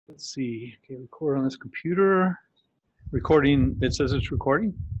Let's see. Okay, record on this computer. Recording, it says it's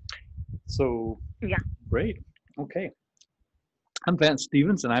recording. So, Yeah. great. Okay. I'm Vance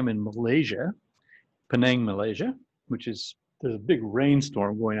Stevens and I'm in Malaysia, Penang, Malaysia, which is, there's a big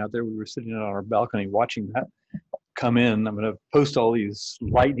rainstorm going out there. We were sitting on our balcony watching that come in. I'm going to post all these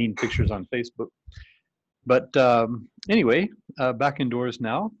lightning pictures on Facebook. But anyway, back indoors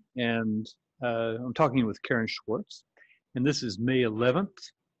now, and I'm talking with Karen Schwarze, and this is May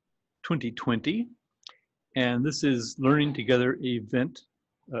 11th, 2020. And this is Learning Together event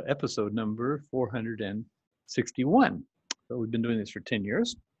episode number 461. So we've been doing this for 10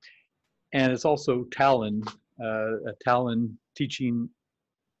 years. And it's also TALIN, a TALIN teaching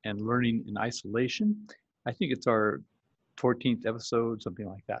and learning in isolation. I think it's our 14th episode, something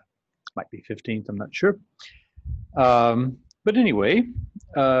like that. Might be 15th, I'm not sure. But anyway,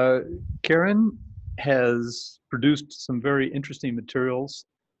 Karen has produced some very interesting materials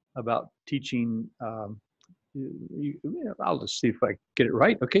about teaching. I'll just see if I get it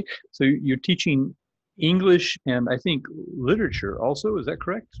right. Okay, so you're teaching English and I think literature also, is that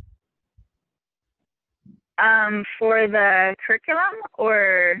correct? For the curriculum,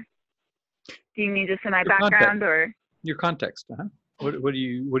 or do you mean just in my background, or your context? What do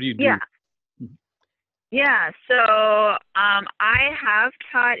you do? Yeah. Yeah, so I have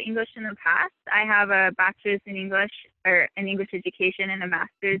taught English in the past. I have a bachelor's in English, or in English education, and a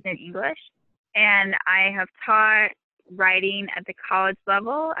master's in English. And I have taught writing at the college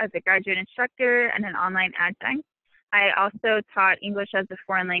level as a graduate instructor and an online adjunct. I also taught English as a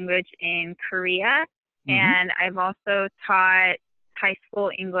foreign language in Korea, and I've also taught high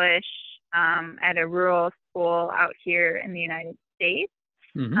school English at a rural school out here in the United States.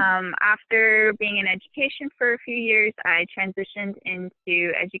 After being in education for a few years, I transitioned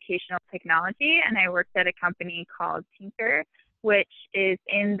into educational technology, and I worked at a company called Tinker, which is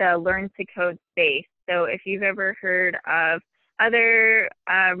in the learn to code space. So if you've ever heard of other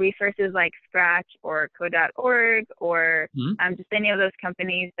resources like Scratch or code.org, or just any of those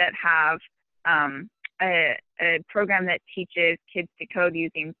companies that have a program that teaches kids to code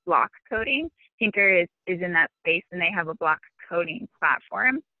using block coding, Tinker is in that space, and they have a block coding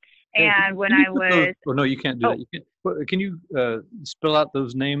platform. And when I was... Oh, no, you can't do that. You can't. Can you spell out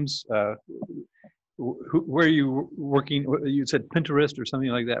those names? Where are you working? You said Pinterest or something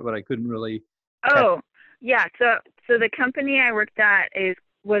like that, but I couldn't really... Yeah. So the company I worked at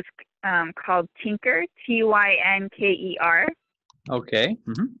was called Tinker, Tynker. Okay.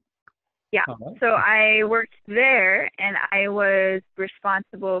 Yeah. Right. So I worked there, and I was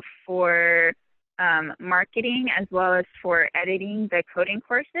responsible for marketing as well as for editing the coding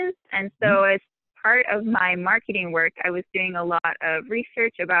courses. And so as part of my marketing work, I was doing a lot of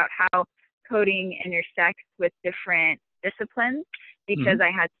research about how coding intersects with different disciplines, because I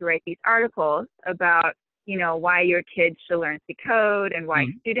had to write these articles about, why your kids should learn to code, and why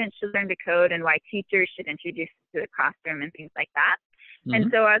students should learn to code, and why teachers should introduce it to the classroom and things like that.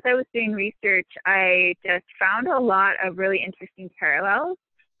 And so as I was doing research, I just found a lot of really interesting parallels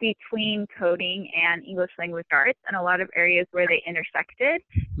between coding and English language arts, and a lot of areas where they intersected,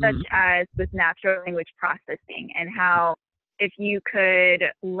 such as with natural language processing, and how if you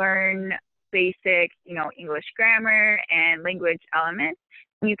could learn basic, English grammar and language elements,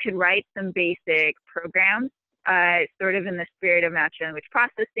 you could write some basic programs, sort of in the spirit of natural language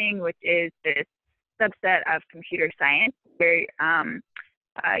processing, which is this subset of computer science, where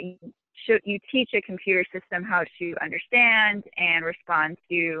you teach a computer system how to understand and respond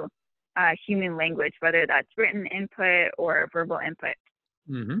to human language, whether that's written input or verbal input.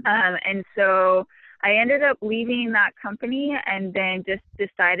 And so I ended up leaving that company, and then just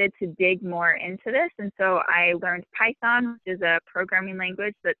decided to dig more into this. And so I learned Python, which is a programming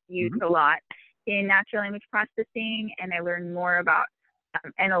language that's used a lot in natural language processing. And I learned more about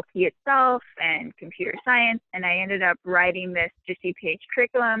NLP itself and computer science. And I ended up writing this 50-page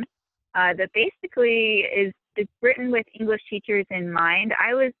curriculum that basically is written with English teachers in mind.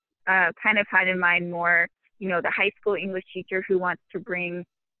 I was kind of had in mind more, the high school English teacher who wants to bring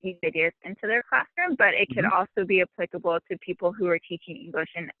these ideas into their classroom, but it could also be applicable to people who are teaching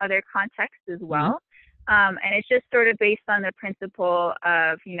English in other contexts as well. And it's just sort of based on the principle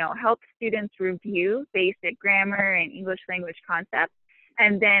of, help students review basic grammar and English language concepts,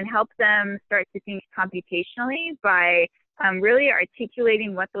 and then help them start to think computationally by really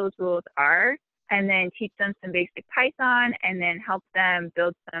articulating what those rules are, and then teach them some basic Python, and then help them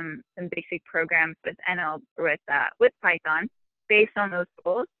build some basic programs with with Python based on those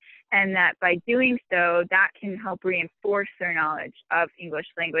rules. And that by doing so, that can help reinforce their knowledge of English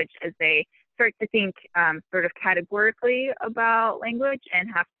language as they start to think sort of categorically about language and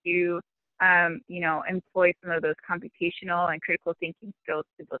have to, employ some of those computational and critical thinking skills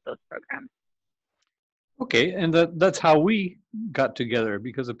to build those programs. Okay, and that's how we got together,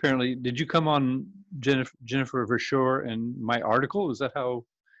 because apparently, did you come on Jennifer Verschoor and my article? Is that how?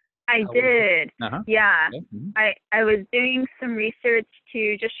 I did. Yeah. Okay. Mm-hmm. I was doing some research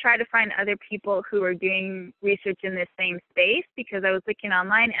to just try to find other people who were doing research in the same space, because I was looking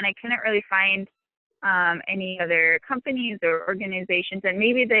online and I couldn't really find any other companies or organizations, and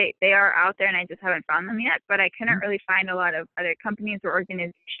maybe they are out there and I just haven't found them yet, but I couldn't really find a lot of other companies or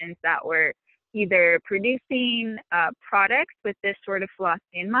organizations that were either producing products with this sort of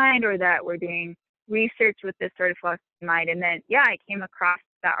philosophy in mind, or that were doing research with this sort of philosophy in mind. And then, I came across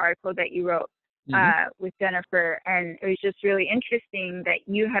that article that you wrote with Jennifer, and it was just really interesting that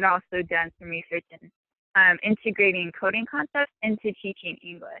you had also done some research in integrating coding concepts into teaching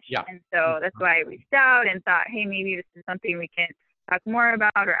English. Yeah. And so that's why I reached out and thought, hey, maybe this is something we can talk more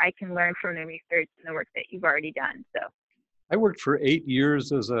about, or I can learn from the research and the work that you've already done. So I worked for 8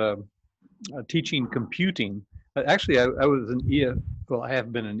 years as teaching computing. Actually, I was I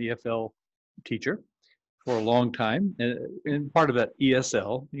have been an EFL teacher for a long time, and part of that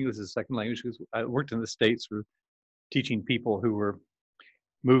ESL, English as a second language, because I worked in the States for teaching people who were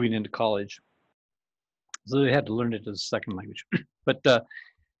moving into college, so they had to learn it as a second language. But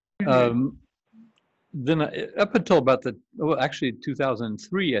then up until about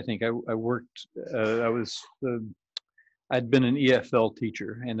 2003, I think I worked. I'd been an EFL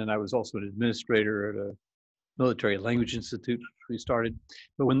teacher, and then I was also an administrator at a military language institute we started.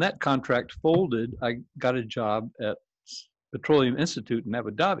 But when that contract folded, I got a job at Petroleum Institute in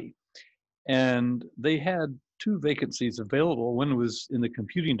Abu Dhabi, and they had 2 vacancies available. One was in the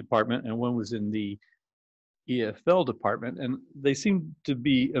computing department and one was in the EFL department, and they seemed to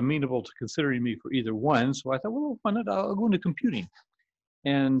be amenable to considering me for either one. So I thought, well, why not? I'll go into computing.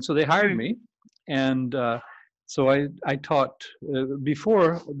 And so they hired me, and so I taught,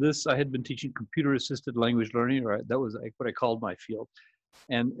 before this, I had been teaching computer-assisted language learning, or that was what I called my field.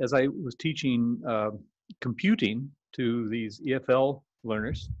 And as I was teaching computing to these EFL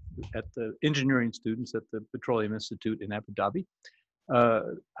learners, at the engineering students at the Petroleum Institute in Abu Dhabi,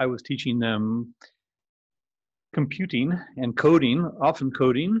 I was teaching them computing and coding, often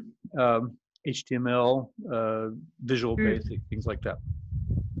coding, HTML, Visual Basic, things like that.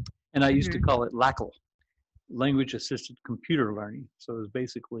 And I used to call it LACL, Language Assisted Computer Learning. So it was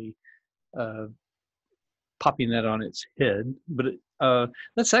basically popping that on its head. But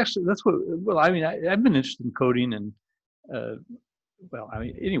that's what, I've been interested in coding, and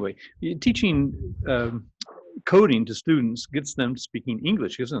anyway, teaching coding to students gets them speaking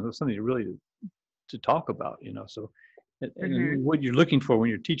English, gives them something to talk about, So and what you're looking for when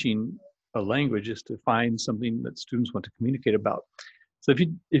you're teaching a language is to find something that students want to communicate about. So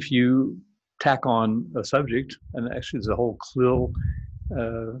if you tack on a subject, and actually there's a whole CLIL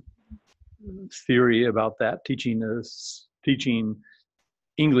theory about that, teaching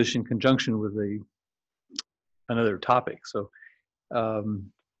English in conjunction with another topic. So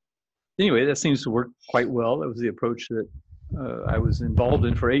anyway, that seems to work quite well. That was the approach that I was involved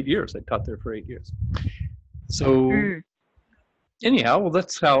in for 8 years. I taught there for 8 years. So anyhow, well,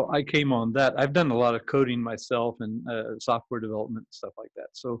 that's how I came on that. I've done a lot of coding myself and software development, stuff like that.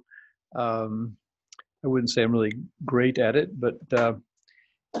 So I wouldn't say I'm really great at it, but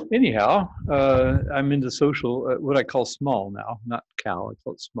anyhow, I'm into social, what I call small now, not CAL, I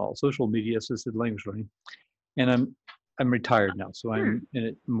call it small, social media assisted language learning. And I'm retired now, so I'm in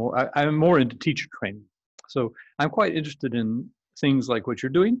it more. I'm more into teacher training. So I'm quite interested in things like what you're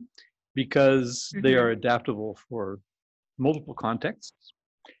doing, because they are adaptable for multiple contexts,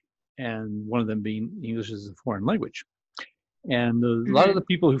 and one of them being English as a foreign language. And a lot of the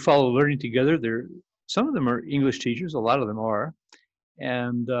people who follow Learning Together, some of them are English teachers, a lot of them are,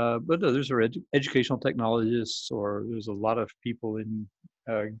 and but others are educational technologists, or there's a lot of people in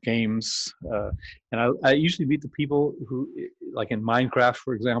games, and I usually meet the people who, like in Minecraft,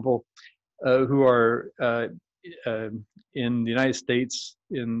 for example, who are in the United States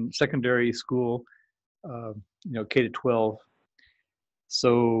in secondary school, K to 12.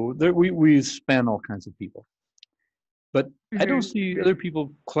 So we span all kinds of people. But I don't see other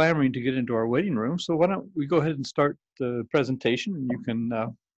people clamoring to get into our waiting room. So why don't we go ahead and start the presentation, and you can,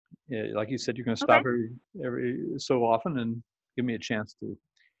 like you said, you're going to stop every so often and give me a chance to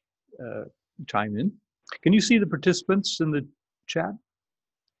chime in. Can you see the participants in the chat?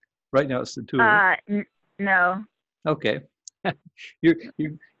 Right now it's the 2 of us. No. Okay.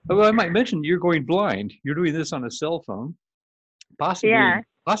 Well, I might mention you're going blind. You're doing this on a cell phone. Yeah.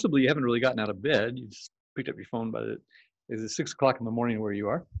 Possibly you haven't really gotten out of bed. You just picked up your phone, but it's 6 o'clock in the morning where you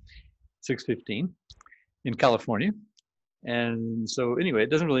are, 6:15 in California. And so anyway, it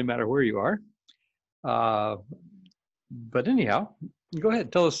doesn't really matter where you are. But anyhow, go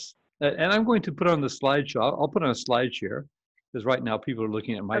ahead, tell us. And I'm going to put on the slideshow. I'll put on a slide share because right now people are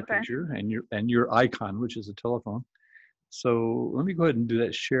looking at my picture and your icon, which is a telephone. So let me go ahead and do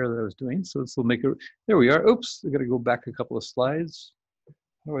that share that I was doing. So this will make it, there we are. Oops, I got to go back a couple of slides.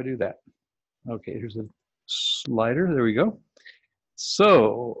 How do I do that? Okay, here's a slider. There we go.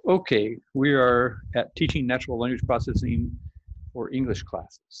 So, okay, we are at teaching natural language processing for English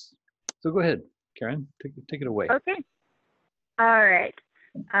classes. So go ahead, Karen, take it away. Okay. All right.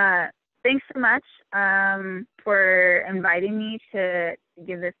 Thanks so much for inviting me to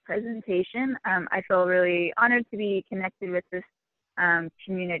give this presentation. I feel really honored to be connected with this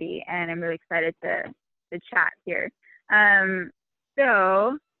community, and I'm really excited to chat here. I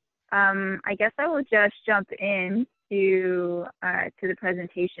guess I will just jump in to the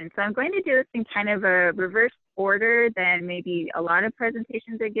presentation. So I'm going to do this in kind of a reverse order than maybe a lot of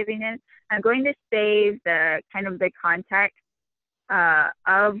presentations are giving it. I'm going to save the kind of the context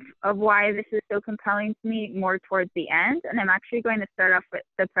of why this is so compelling to me more towards the end. And I'm actually going to start off with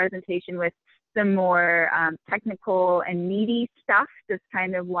the presentation with some more technical and meaty stuff, just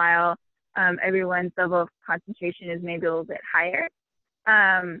kind of while everyone's level of concentration is maybe a little bit higher.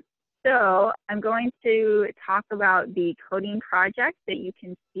 So I'm going to talk about the coding project that you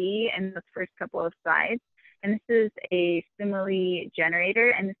can see in the first couple of slides. And this is a simile generator,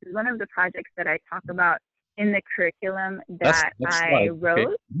 and this is one of the projects that I talk about in the curriculum that I wrote.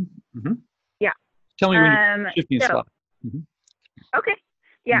 Okay. Mm-hmm. Yeah. Tell me when you're shifting slide. Mm-hmm. Okay.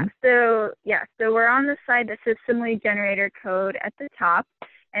 Yeah. Mm-hmm. So we're on the slide that says simile generator code at the top.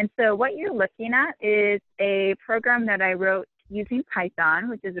 And so what you're looking at is a program that I wrote using Python,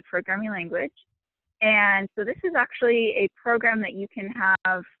 which is a programming language. And so this is actually a program that you can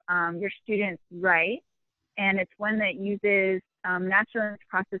have your students write. And it's one that uses natural language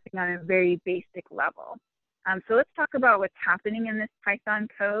processing on a very basic level. So let's talk about what's happening in this Python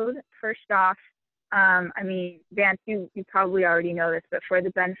code. First off, I mean, Vance, you probably already know this, but for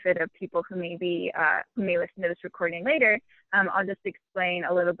the benefit of people who may listen to this recording later, I'll just explain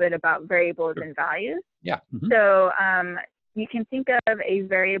a little bit about variables and values. Yeah. Mm-hmm. So you can think of a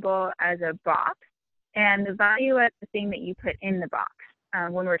variable as a box, and the value is the thing that you put in the box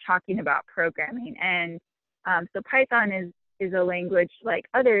when we're talking about programming. And so Python is a language like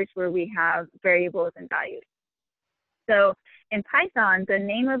others where we have variables and values. So in Python, the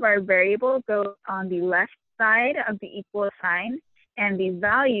name of our variable goes on the left side of the equal sign, and the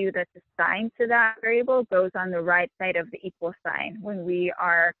value that's assigned to that variable goes on the right side of the equal sign when we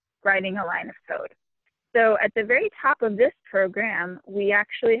are writing a line of code. So at the very top of this program, we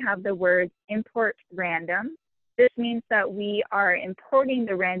actually have the words import random. This means that we are importing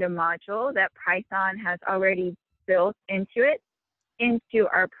the random module that Python has already built into it into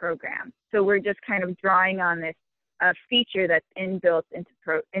our program. So we're just kind of drawing on this feature that's inbuilt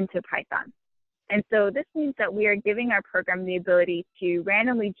into Python. And so this means that we are giving our program the ability to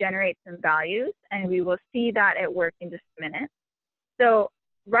randomly generate some values, and we will see that at work in just a minute. So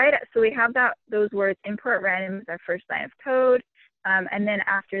we have those words import random is our first line of code, and then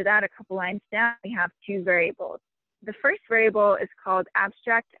after that, a couple lines down, we have two variables. The first variable is called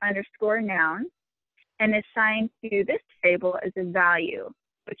abstract_noun, and assigned to this variable is a value,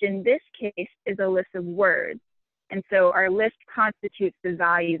 which in this case is a list of words. And so our list constitutes the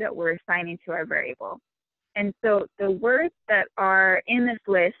value that we're assigning to our variable. And so the words that are in this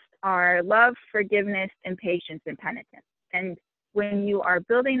list are love, forgiveness, and patience, and penitence. And when you are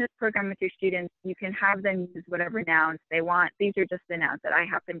building this program with your students, you can have them use whatever nouns they want. These are just the nouns that I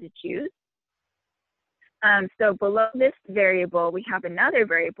happen to choose. So below this variable, we have another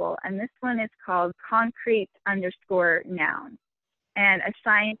variable, and this one is called concrete_noun. And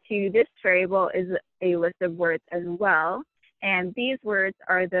assigned to this variable is a list of words as well. And these words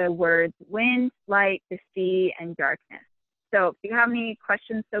are the words wind, light, the sea, and darkness. So do you have any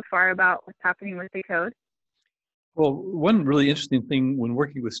questions so far about what's happening with the code? Well, one really interesting thing when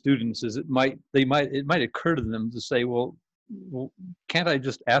working with students is it might occur to them to say, well, can't I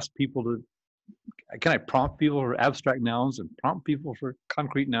just ask people can I prompt people for abstract nouns and prompt people for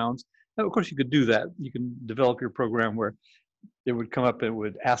concrete nouns? Now, of course, you could do that. You can develop your program where it would come up and it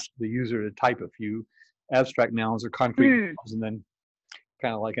would ask the user to type a few abstract nouns or concrete nouns, and then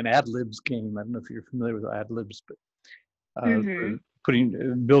kind of like an ad libs game. I don't know if you're familiar with ad libs, but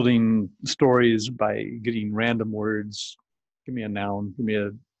building stories by getting random words. Give me a noun, give me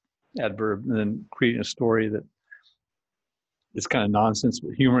an adverb, and then creating a story that it's kind of nonsense,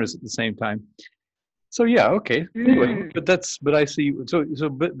 but humorous at the same time. So yeah, okay. Anyway, but I see. But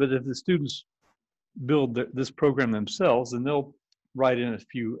if the students build this program themselves, then they'll write in a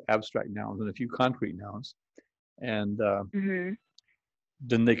few abstract nouns and a few concrete nouns, and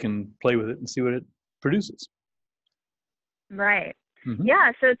then they can play with it and see what it produces. Right.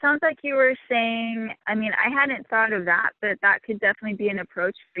 Yeah, so it sounds like you were saying, I mean, I hadn't thought of that, but that could definitely be an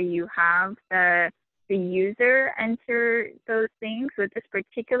approach where you have the user enter those things. With this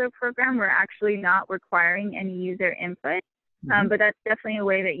particular program, we're actually not requiring any user input, but that's definitely a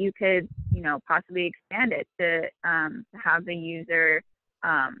way that you could, you know, possibly expand it to have the user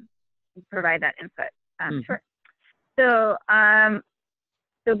provide that input. Sure. So,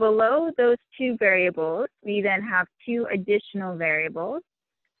 so below those two variables, we then have two additional variables.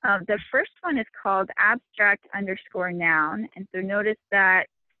 The first one is called abstract underscore noun. And so notice that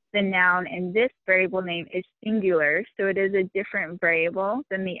the noun in this variable name is singular. So it is a different variable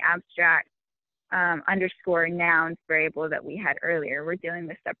than the abstract underscore nouns variable that we had earlier. We're dealing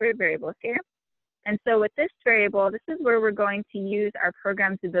with separate variables here. And so with this variable, this is where we're going to use our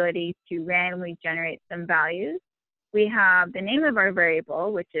program's ability to randomly generate some values. We have the name of our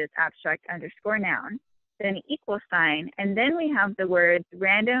variable, which is abstract underscore noun, then an equal sign, and then we have the words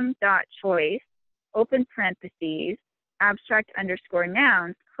random.choice, open parentheses, abstract underscore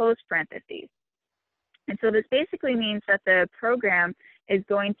nouns, close parentheses. And so this basically means that the program is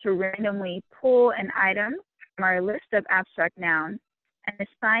going to randomly pull an item from our list of abstract nouns and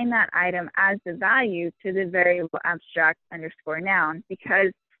assign that item as the value to the variable abstract underscore noun,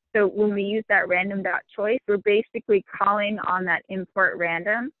 because so when we use that random.choice, we're basically calling on that import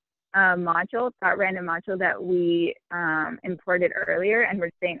random module, that random module that we imported earlier, and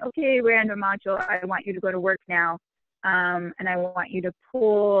we're saying, okay, random module, I want you to go to work now, and I want you to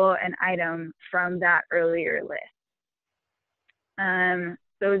pull an item from that earlier list.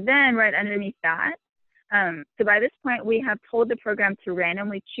 So then right underneath that, so by this point, we have told the program to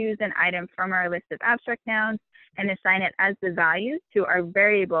randomly choose an item from our list of abstract nouns and assign it as the value to our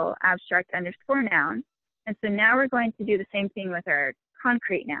variable abstract underscore noun. And so now we're going to do the same thing with our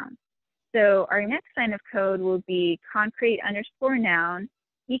concrete noun. So our next line of code will be concrete underscore noun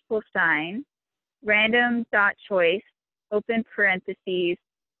equal sign random.choice open parentheses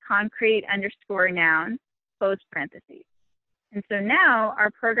concrete underscore noun close parentheses. And so now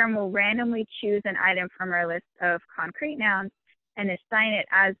our program will randomly choose an item from our list of concrete nouns and assign it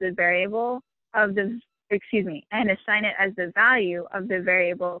as the variable of the, and assign it as the value of the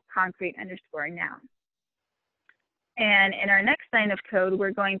variable concrete underscore noun. And in our next line of code,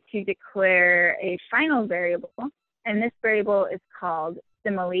 we're going to declare a final variable, and this variable is called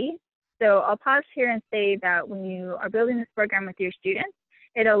simile. So I'll pause here and say that when you are building this program with your students,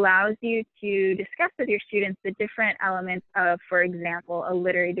 it allows you to discuss with your students the different elements of, for example, a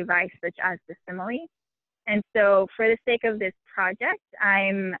literary device such as the simile. And so for the sake of this project,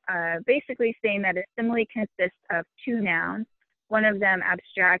 I'm basically saying that a simile consists of two nouns, one of them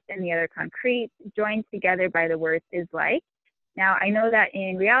abstract and the other concrete, joined together by the words is like. Now, I know that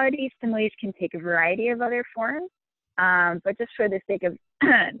in reality, similes can take a variety of other forms, but just for the sake of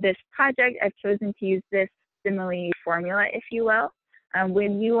this project, I've chosen to use this simile formula, if you will.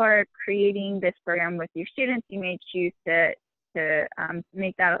 When you are creating this program with your students, you may choose to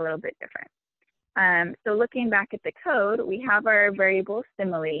make that a little bit different. So looking back at the code, we have our variable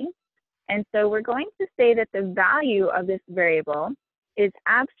simile. And so we're going to say that the value of this variable is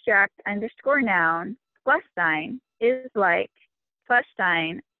abstract underscore noun plus sign is like plus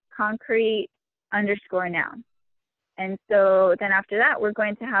sign concrete underscore noun. And so then after that, we're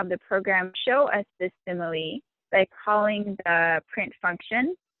going to have the program show us this simile by calling the print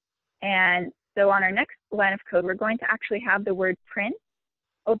function. And so on our next line of code, we're going to actually have the word print,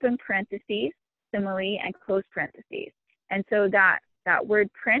 open parentheses, simile, and close parentheses. And so that word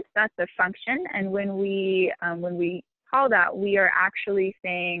print, that's a function. And when we call that, we are actually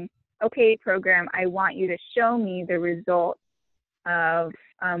saying, okay, program, I want you to show me the result of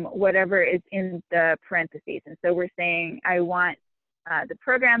whatever is in the parentheses. And so we're saying, I want the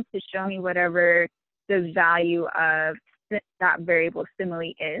program to show me whatever the value of that variable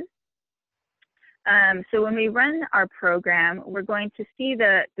simile is. So when we run our program, we're going to see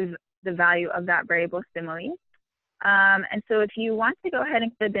the value of that variable simile. And so if you want to go ahead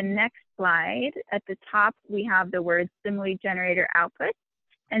and go to the next slide, at the top we have the word simile generator output.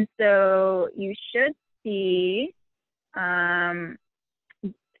 And so you should see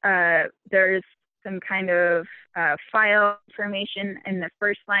there's some kind of file information in the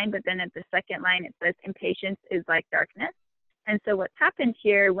first line, but then at the second line it says impatience is like darkness. And so what's happened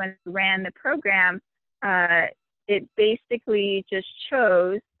here when we ran the program, it basically just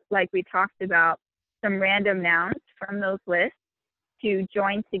chose, like we talked about, some random nouns from those lists to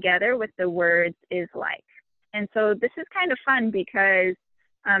join together with the words is like. And so this is kind of fun because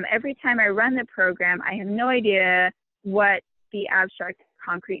every time I run the program, I have no idea what the abstract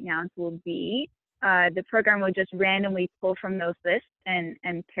concrete nouns will be. The program will just randomly pull from those lists and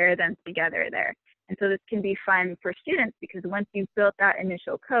pair them together there. And so this can be fun for students because once you've built that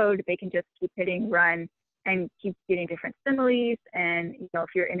initial code, they can just keep hitting run and keep getting different similes. And, you know, if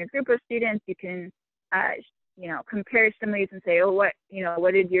you're in a group of students, you can, you know, compare similes and say, oh, what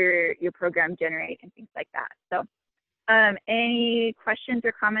did your program generate and things like that. So any questions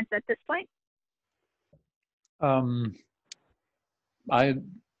or comments at this point? I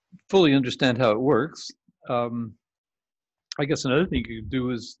fully understand how it works. I guess another thing you could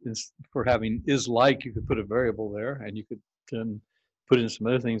do is for having is like, you could put a variable there, and you could then put in some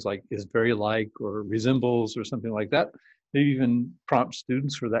other things like is very like or resembles or something like that. Maybe even prompt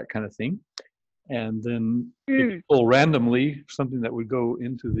students for that kind of thing. And then if you pull randomly something that would go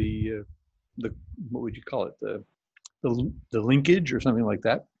into the what would you call it, the linkage or something like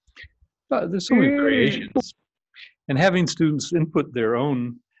that. But there's so many variations, and having students input their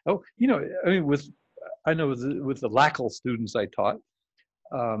own. Oh, you know, I mean, with the LACL students I taught,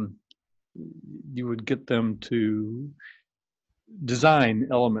 you would get them to design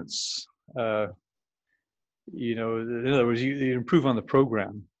elements. You know, in other words, you improve on the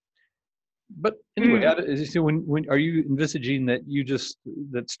program. But anyway, so when are you envisaging that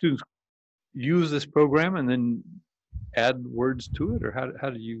that students use this program and then add words to it, or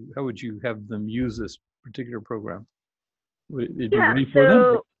how would you have them use this particular program? Would it be ready for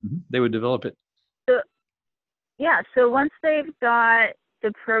them? They would develop it. So once they've got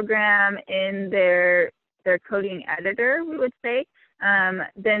the program in their coding editor, we would say,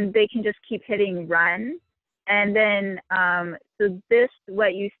 then they can just keep hitting run. And then, so this,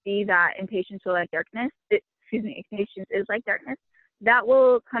 what you see that Impatience is like darkness, Impatience is like darkness, that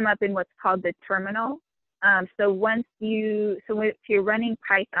will come up in what's called the terminal. So if you're running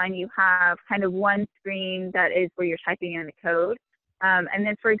Python, you have kind of one screen that is where you're typing in the code. And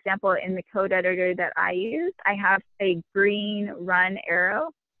then, for example, in the code editor that I use, I have a green run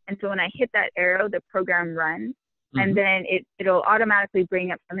arrow. And so when I hit that arrow, the program runs. And then it'll automatically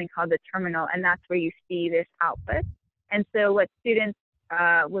bring up something called the terminal, and that's where you see this output. And so what students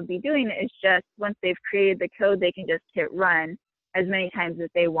would be doing is just once they've created the code, they can just hit run as many times as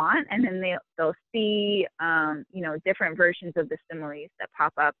they want, and then they'll see you know, different versions of the similes that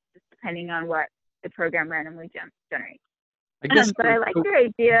pop up just depending on what the program randomly generates. I guess, but I like your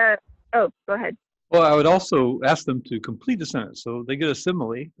idea. Oh, go ahead. Well, I would also ask them to complete a sentence. So they get a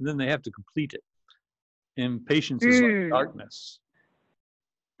simile, and then they have to complete it. Impatience is like darkness.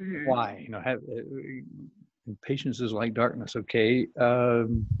 Why? You know, impatience is like darkness. Okay,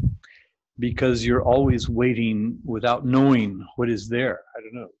 because you're always waiting without knowing what is there. I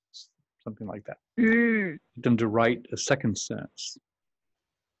don't know, something like that. Get them to write a second sentence.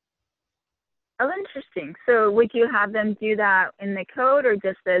 Oh, interesting. So would you have them do that in the code or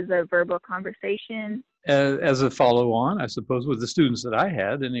just as a verbal conversation? As a follow-on, I suppose, with the students that I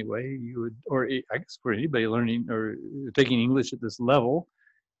had anyway, you would, or I guess for anybody learning or taking English at this level,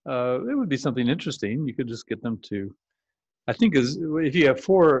 it would be something interesting. You could just get them to, I think, if you have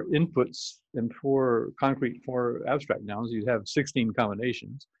 4 inputs and 4 abstract nouns, you'd have 16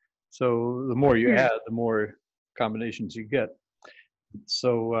 combinations. So the more you add, the more combinations you get.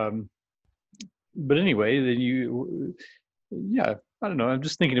 So, but anyway, then yeah, I don't know. I'm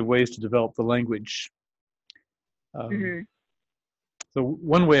just thinking of ways to develop the language. So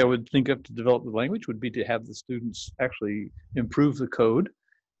one way I would think of to develop the language would be to have the students actually improve the code.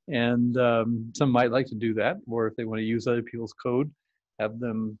 And some might like to do that, or if they want to use other people's code, have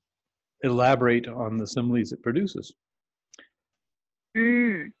them elaborate on the similes it produces.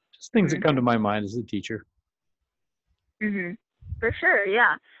 Just things that come to my mind as a teacher. For sure,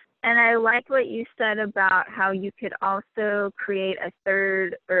 yeah. And I like what you said about how you could also create a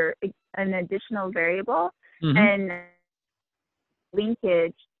third or an additional variable and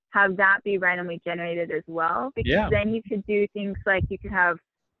linkage, have that be randomly generated as well. Because then you could do things like you could have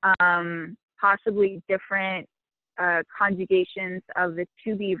possibly different conjugations of the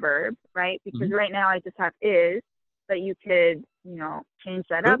to be verb, right? Because right now I just have is, but you could, you know, change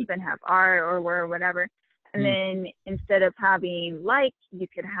that up and have are or were or whatever. And then instead of having like, you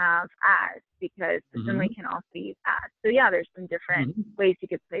could have as, because the simile can also use as. So yeah, there's some different ways you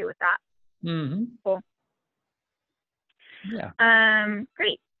could play with that. Cool. Yeah.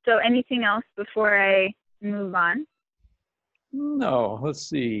 Great. So anything else before I move on? No, let's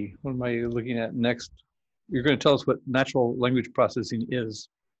see. What am I looking at next? you're going to tell us what natural language processing is.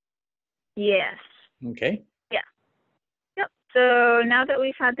 Yes. Okay. Yeah. Yep. So now that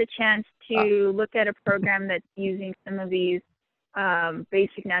we've had the chance to look at a program that's using some of these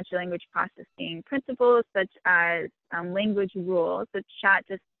basic natural language processing principles, such as language rules, let's chat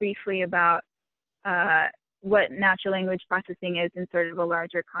just briefly about what natural language processing is in sort of a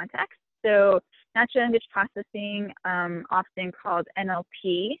larger context. So natural language processing, often called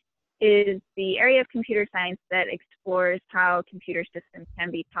NLP, is the area of computer science that explores how computer systems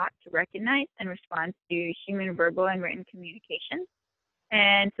can be taught to recognize and respond to human verbal and written communication.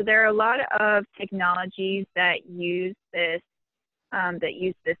 And so there are a lot of technologies that use this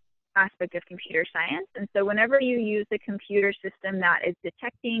aspect of computer science. And so whenever you use a computer system that is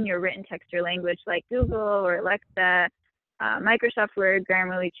detecting your written text or language, like Google or Alexa, Microsoft Word,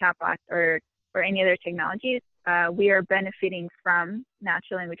 Grammarly, chatbots, or any other technologies, we are benefiting from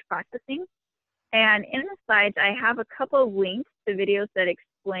natural language processing. And in the slides, I have a couple of links to videos that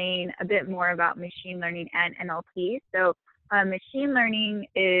explain a bit more about machine learning and NLP. So machine learning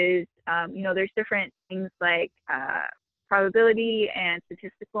is, there's different things like probability and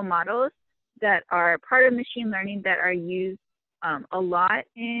statistical models that are part of machine learning that are used a lot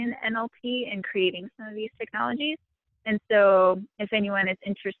in NLP in creating some of these technologies. And so if anyone is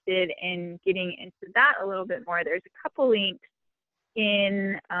interested in getting into that a little bit more, there's a couple links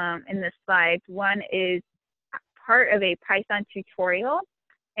in the slides. One is part of a Python tutorial,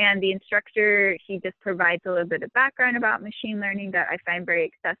 and the instructor, he just provides a little bit of background about machine learning that I find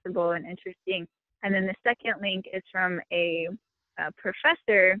very accessible and interesting. And then the second link is from a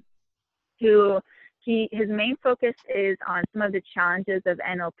professor who his main focus is on some of the challenges of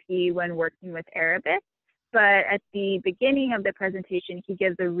NLP when working with Arabic. But at the beginning of the presentation, he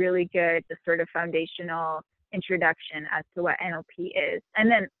gives a really good sort of foundational introduction as to what NLP is.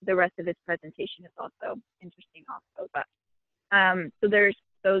 And then the rest of his presentation is also interesting also. But so there's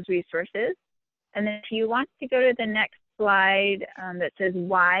those resources. And then if you want to go to the next slide that says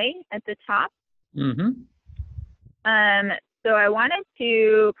why at the top. Mm-hmm. So I wanted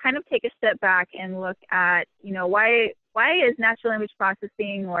to kind of take a step back and look at, why is natural language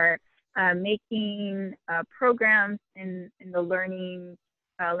processing or making programs in the learning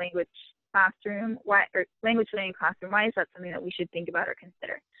language classroom, or language learning classroom, why is that something that we should think about or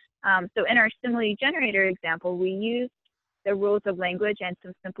consider? So in our simile generator example, we used the rules of language and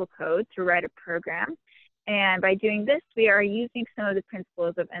some simple code to write a program. And by doing this, we are using some of the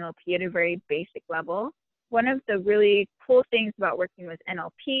principles of NLP at a very basic level. One of the really cool things about working with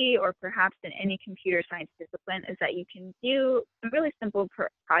NLP, or perhaps in any computer science discipline, is that you can do some really simple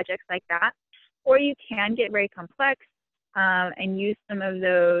projects like that, or you can get very complex and use some of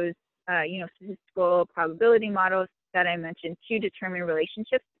those, statistical probability models that I mentioned to determine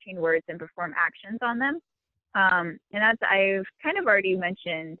relationships between words and perform actions on them. And as I've kind of already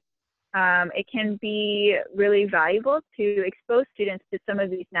mentioned, it can be really valuable to expose students to some of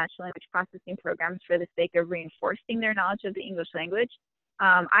these natural language processing programs for the sake of reinforcing their knowledge of the English language.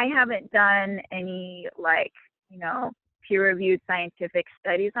 I haven't done any peer-reviewed scientific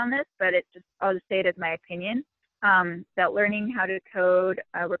studies on this, but I'll just say it as my opinion, that learning how to code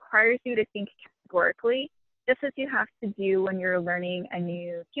requires you to think categorically, just as you have to do when you're learning a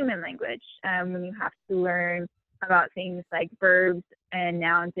new human language, when you have to learn about things like verbs and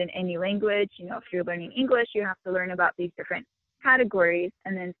nouns in any language. If you're learning English, you have to learn about these different categories,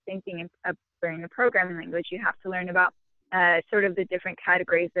 and then same thing in learning a programming language, you have to learn about sort of the different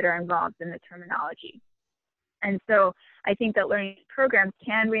categories that are involved in the terminology. And so I think that learning programs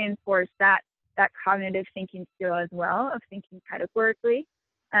can reinforce that cognitive thinking skill as well, of thinking categorically.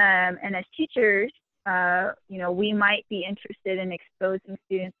 And as teachers, we might be interested in exposing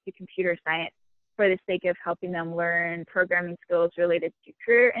students to computer science for the sake of helping them learn programming skills related to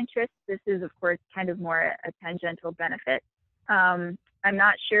career interests. This is, of course, kind of more a tangential benefit. I'm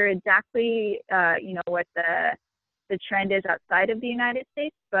not sure exactly, what the trend is outside of the United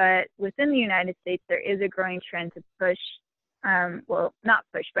States, but within the United States, there is a growing trend to push, not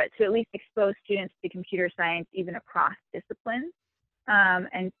push, but to at least expose students to computer science even across disciplines.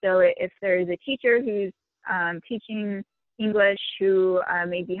 And so if there's a teacher who's teaching English who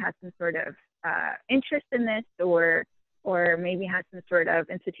maybe has some sort of interest in this, or maybe has some sort of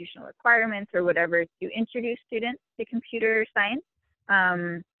institutional requirements or whatever to introduce students to computer science,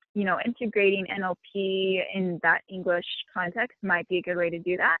 integrating NLP in that English context might be a good way to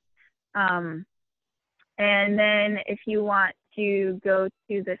do that. And then if you want to go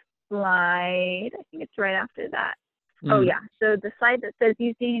to the slide, I think it's right after that. Mm. Oh yeah, so the slide that says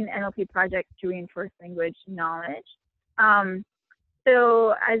using NLP projects to reinforce language knowledge.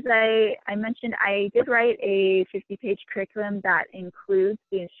 So as I mentioned, I did write a 50-page curriculum that includes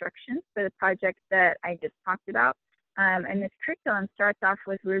the instructions for the project that I just talked about. And this curriculum starts off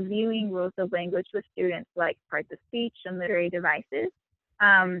with reviewing rules of language with students, like parts of speech and literary devices.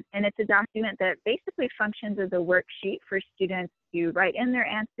 And it's a document that basically functions as a worksheet for students to write in their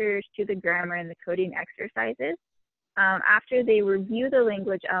answers to the grammar and the coding exercises. After they review the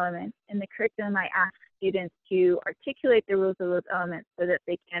language elements in the curriculum, I ask students to articulate the rules of those elements so that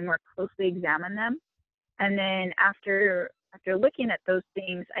they can more closely examine them. And then after looking at those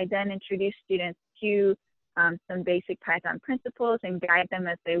things, I then introduce students to some basic Python principles and guide them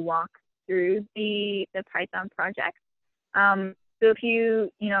as they walk through the Python project. So if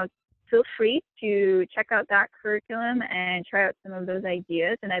you feel free to check out that curriculum and try out some of those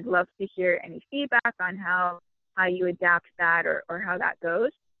ideas. And I'd love to hear any feedback on how you adapt that or how that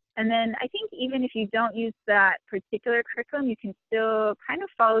goes. And then I think even if you don't use that particular curriculum, you can still kind of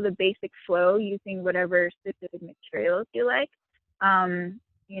follow the basic flow using whatever specific materials you like.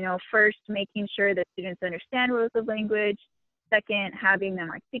 First, making sure that students understand rules of language. Second, having them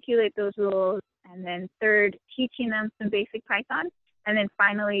articulate those rules. And then third, teaching them some basic Python. And then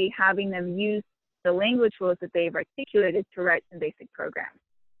finally, having them use the language rules that they've articulated to write some basic programs.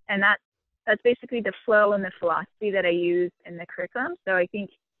 And that's basically the flow and the philosophy that I use in the curriculum. So I think,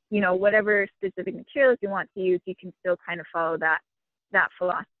 whatever specific materials you want to use, you can still kind of follow that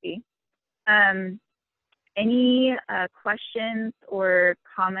philosophy. Any questions or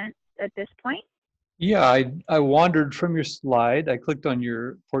comments at this point? Yeah, I wandered from your slide. I clicked on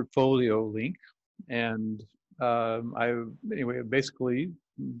your portfolio link, and anyway, basically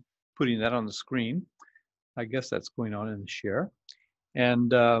putting that on the screen. I guess that's going on in the share.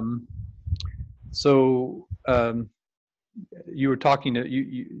 And you were talking to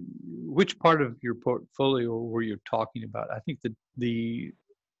which part of your portfolio were you talking about? I think the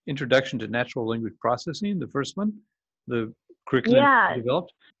introduction to natural language processing, the first one, the curriculum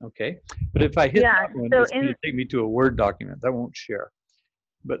developed. Okay, but if I hit that one, it's going to take me to a Word document. That won't share,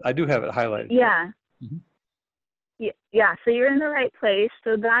 but I do have it highlighted. Yeah. Mm-hmm. Yeah, so you're in the right place.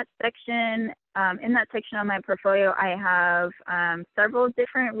 So that section, in that section on my portfolio, I have several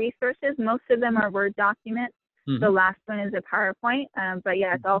different resources. Most of them are Word documents. Mm-hmm. The last one is a PowerPoint, but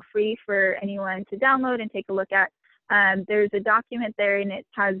yeah, it's all free for anyone to download and take a look at. There's a document there, and it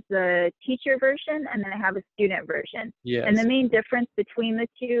has the teacher version, and then I have a student version. Yes. And the main difference between the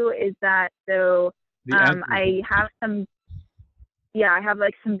two is that, I have some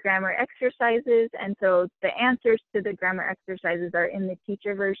like some grammar exercises, and so the answers to the grammar exercises are in the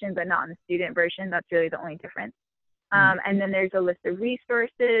teacher version, but not in the student version. That's really the only difference. And then there's a list of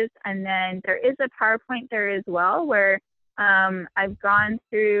resources, and then there is a PowerPoint there as well, where I've gone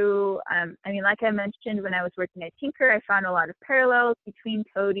through, like I mentioned, when I was working at Tinker, I found a lot of parallels between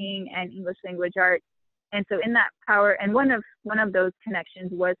coding and English language arts. And so in that one of those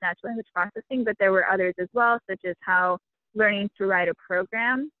connections was natural language processing, but there were others as well, such as how learning to write a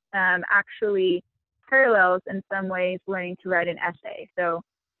program actually parallels in some ways learning to write an essay. So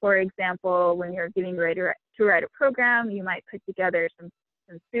for example, when you're getting ready to write a program, you might put together some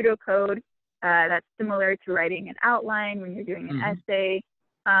pseudocode that's similar to writing an outline when you're doing an essay.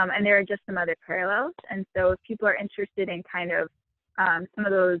 And there are just some other parallels. And so if people are interested in kind of some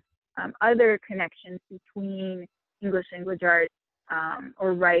of those other connections between English language arts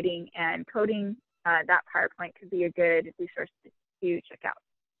or writing and coding, that PowerPoint could be a good resource to check out.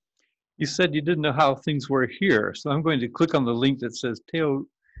 You said you didn't know how things were here, so I'm going to click on the link that says Teo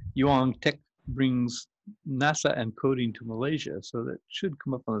Yuan Tech brings NASA and coding to Malaysia. So that should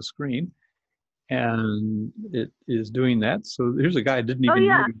come up on the screen, and it is doing that. So here's a guy I didn't even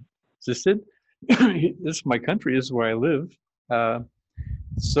know existed. This is my country. This is where I live.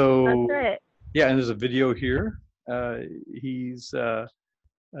 So that's it. Yeah, and there's a video here. He's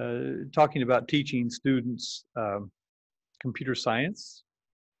talking about teaching students computer science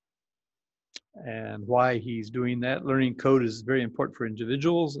and why he's doing that. Learning code is very important for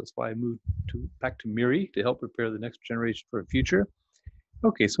individuals. That's why I moved back to Miri to help prepare the next generation for a future.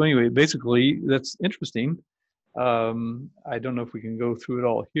 Okay, so anyway, basically that's interesting. I don't know if we can go through it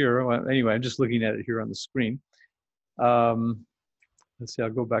all here. Anyway, I'm just looking at it here on the screen. Let's see, I'll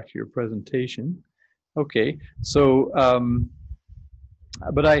go back to your presentation. Okay, so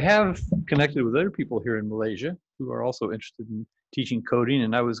but I have connected with other people here in Malaysia who are also interested in teaching coding,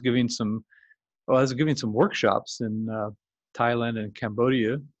 and I was giving some workshops in Thailand and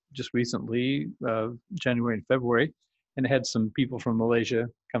Cambodia just recently, January and February, and had some people from Malaysia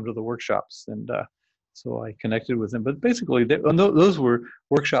come to the workshops. And So I connected with them. But basically, those were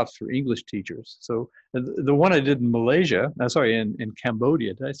workshops for English teachers. So the one I did in Malaysia, sorry, in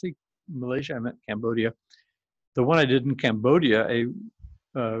Cambodia. Did I say Malaysia? I meant Cambodia. The one I did in Cambodia, I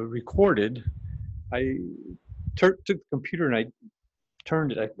recorded. I took the computer and I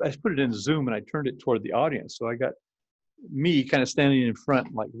turned it. I put it in Zoom and I turned it toward the audience. So I got me kind of standing in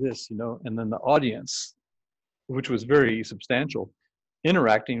front like this, and then the audience, which was very substantial,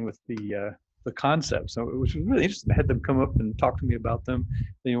 interacting with the concept. So which was really interesting. I had them come up and talk to me about them.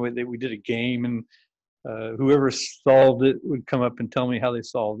 We did a game, and whoever solved it would come up and tell me how they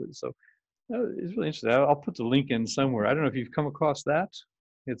solved it. So it's really interesting. I'll put the link in somewhere. I don't know if you've come across that.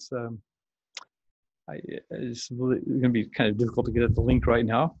 It's really going to be kind of difficult to get at the link right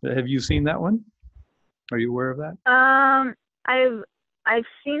now. Have you seen that one? Are you aware of that? I've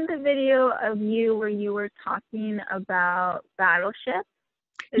seen the video of you where you were talking about battleships.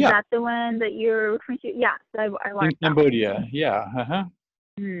 Is that the one that you're referring to? Yeah, I watched in Cambodia. Yeah.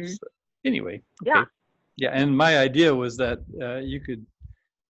 So, anyway. Okay. Yeah, and my idea was that you could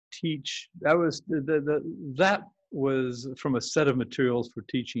teach. That was that was from a set of materials for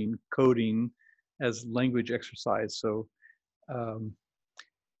teaching coding as language exercise. So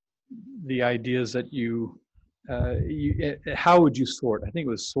the idea is that how would you sort? I think it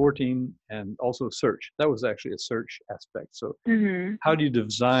was sorting and also search. That was actually a search aspect. So how do you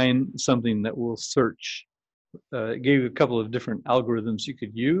design something that will search? It gave you a couple of different algorithms you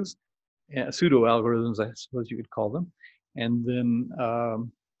could use, pseudo algorithms, I suppose you could call them. And then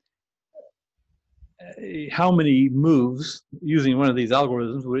how many moves using one of these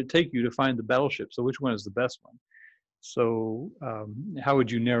algorithms would it take you to find the battleship? So which one is the best one? So how would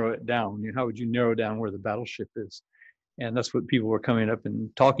you narrow it down? How would you narrow down where the battleship is? And that's what people were coming up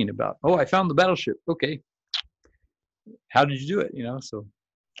and talking about. Oh, I found the battleship. Okay. How did you do it? So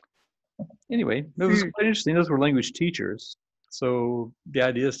anyway, it was quite interesting. Those were language teachers. So the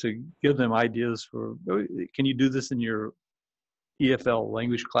idea is to give them ideas for, can you do this in your EFL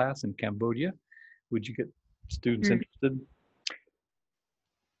language class in Cambodia? Would you get students interested?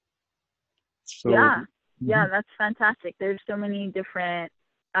 So, yeah, that's fantastic. There's so many different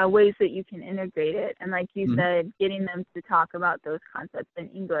ways that you can integrate it, and like you said, getting them to talk about those concepts in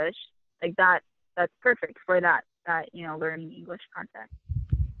English, like that's perfect for that learning English concept.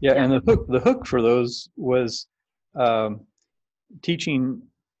 Yeah, and the hook for those was teaching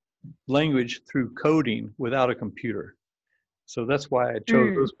language through coding without a computer. So that's why I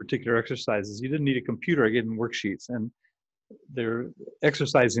chose those particular exercises. You didn't need a computer. I gave them worksheets, and they're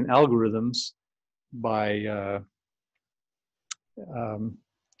exercising algorithms by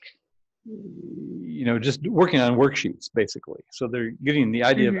just working on worksheets, basically. So they're getting the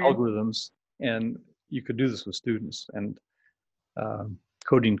idea of algorithms, and you could do this with students, and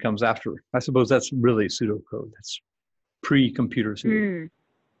coding comes after. I suppose that's really pseudocode. That's pre-computer pseudocode.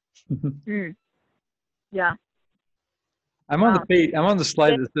 Yeah. I'm on the page. I'm on the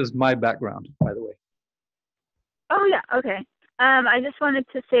slide that says my background, by the way. Oh yeah. Okay. I just wanted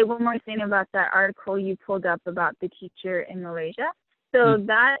to say one more thing about that article you pulled up about the teacher in Malaysia. So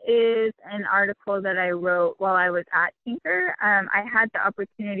that is an article that I wrote while I was at Tinker. I had the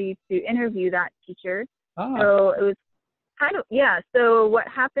opportunity to interview that teacher. So it was kind of, so what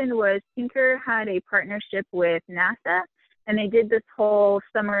happened was Tinker had a partnership with NASA, and they did this whole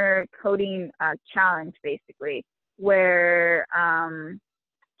summer coding challenge, basically, where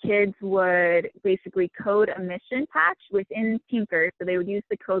kids would basically code a mission patch within Tinker. So they would use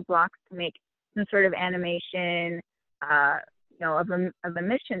the code blocks to make some sort of animation, of a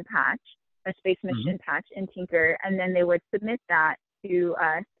mission patch, a space mission patch in Tinker, and then they would submit that to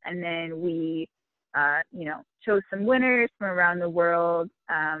us, and then we, chose some winners from around the world,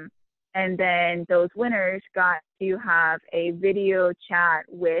 and then those winners got to have a video chat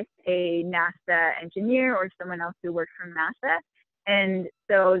with a NASA engineer or someone else who worked from NASA. And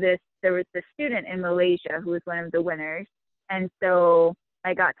so there was this student in Malaysia who was one of the winners, and so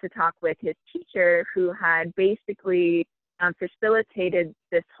I got to talk with his teacher, who had basically facilitated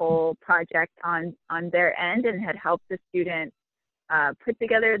this whole project on their end and had helped the students put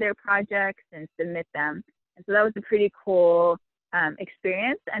together their projects and submit them. And so that was a pretty cool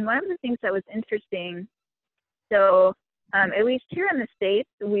experience. And one of the things that was interesting, so at least here in the States,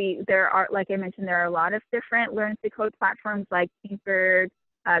 there are, like I mentioned, there are a lot of different Learn to Code platforms like Tinker,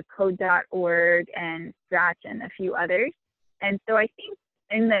 Code.org, and Scratch, and a few others. And so I think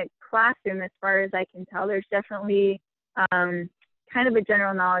in the classroom, as far as I can tell, there's definitely kind of a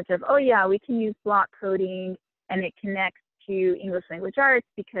general knowledge of, we can use block coding, and it connects to English language arts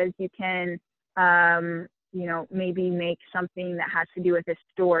because you can, maybe make something that has to do with a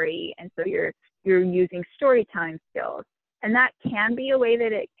story. And so you're you're using story time skills. And that can be a way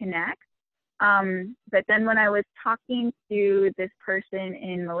that it connects. But then when I was talking to this person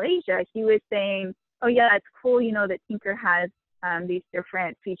in Malaysia, he was saying, oh yeah, it's cool, you know, that Tinker has these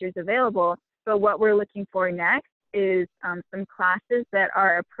different features available. But what we're looking for next is some classes that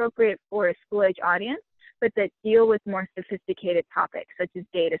are appropriate for a school age audience, but that deal with more sophisticated topics such as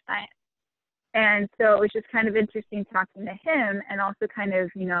data science. And so it was just kind of interesting talking to him, and also kind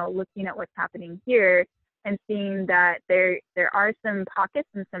of, you know, looking at what's happening here and seeing that there are some pockets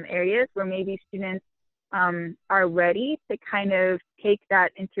in some areas where maybe students are ready to kind of take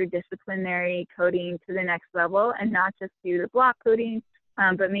that interdisciplinary coding to the next level, and not just do the block coding,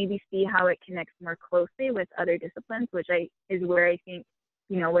 but maybe see how it connects more closely with other disciplines, which is where I think,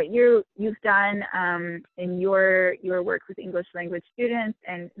 you know, what you've done in your work with English language students,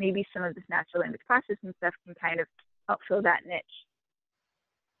 and maybe some of this natural language processing stuff can kind of help fill that niche.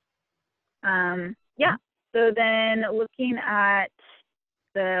 Yeah, so then looking at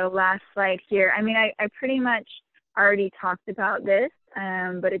the last slide here, I mean, I pretty much already talked about this,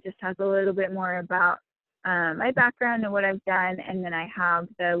 but it just has a little bit more about my background and what I've done, and then I have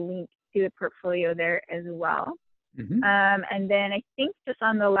the link to the portfolio there as well. Mm-hmm. And then I think just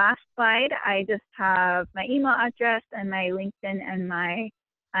on the last slide, I just have my email address and my LinkedIn and my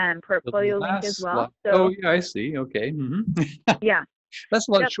portfolio link as well. So, oh yeah, I see. Okay. Mm-hmm. Yeah. That's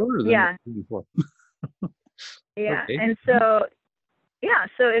a lot shorter than before. Yeah. Okay. And so, yeah,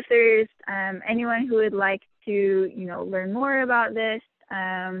 so if there's anyone who would like to, you know, learn more about this,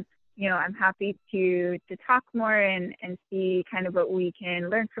 you know, I'm happy to talk more and see kind of what we can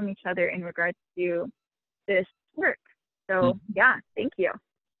learn from each other in regards to this work. So yeah, thank you.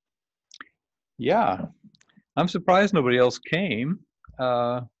 Yeah, I'm surprised nobody else came,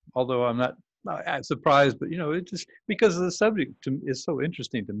 although I'm not surprised, but you know, it just because the subject is so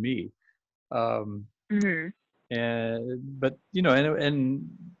interesting to me. But you know, and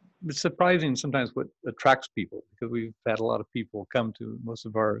it's surprising sometimes what attracts people, because we've had a lot of people come to most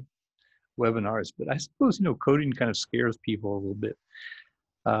of our webinars, but I suppose, you know, coding kind of scares people a little bit.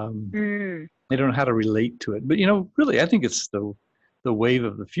 They don't know how to relate to it, but you know, really, I think it's the wave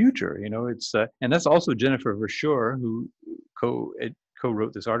of the future. You know, it's and that's also Jennifer Verschoor, who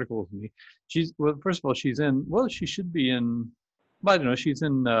co-wrote this article with me. Well, first of all, she should be in, I don't know, she's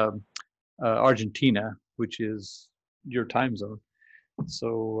in Argentina, which is your time zone.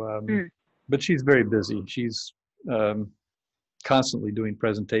 So, but she's very busy. She's constantly doing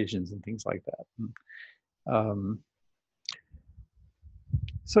presentations and things like that.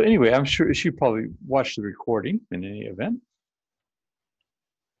 So anyway, I'm sure she probably watched the recording in any event.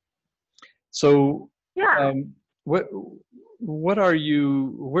 So yeah, what are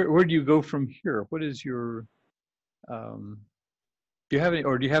you? Where do you go from here? What is your? Do you have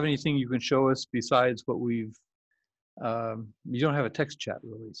anything you can show us besides what we've? You don't have a text chat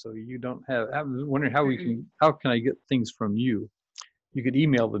really, so you don't have. I'm wondering how can I get things from you? You could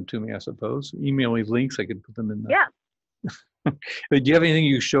email them to me, I suppose. Email me links. I could put them in the. Yeah. Do you have anything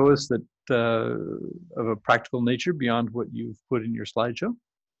you show us that of a practical nature beyond what you've put in your slideshow?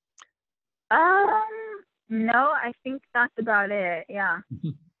 No, I think that's about it. Yeah.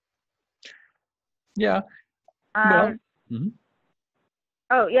 Yeah. Well.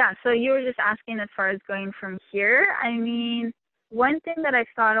 Oh yeah. So you were just asking as far as going from here. I mean, one thing that I've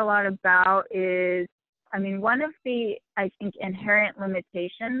thought a lot about is, I mean, one of the, I think, inherent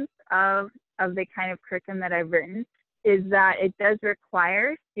limitations of the kind of curriculum that I've written is that it does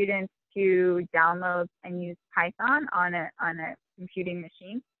require students to download and use Python on a computing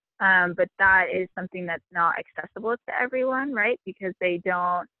machine. But that is something that's not accessible to everyone, right? Because they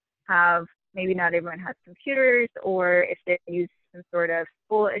don't have, maybe not everyone has computers, or if they use some sort of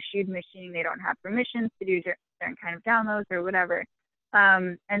full issued machine, they don't have permissions to do certain kind of downloads or whatever.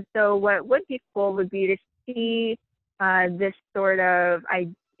 And so what would be cool would be to see this sort of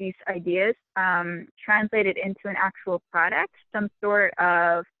these ideas translated into an actual product, some sort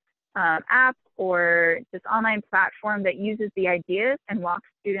of app or just online platform that uses the ideas and walks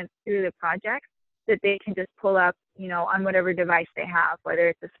students through the projects that they can just pull up, you know, on whatever device they have, whether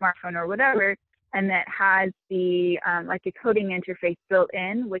it's a smartphone or whatever, and that has the like a coding interface built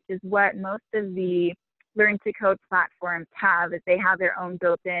in, which is what most of the Learn to Code platforms have, is they have their own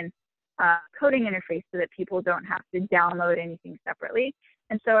built-in coding interface so that people don't have to download anything separately.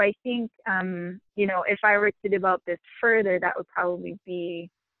 And so I think, you know, if I were to develop this further, that would probably be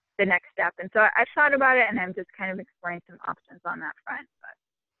the next step. And so I've thought about it, and I'm just kind of exploring some options on that front. But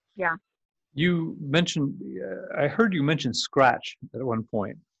yeah. You mentioned, I heard you mention Scratch at one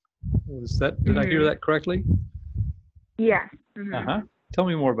point. Was that, did I hear that correctly? Yes. Tell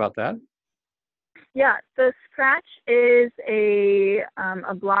me more about that. Yeah, so Scratch is a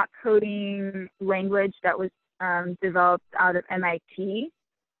block coding language that was developed out of MIT,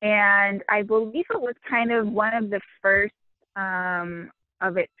 and I believe it was kind of one of the first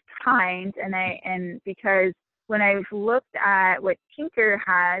of its kind. And because when I've looked at what Tinker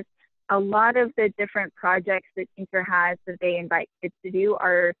has, a lot of the different projects that Tinker has that they invite kids to do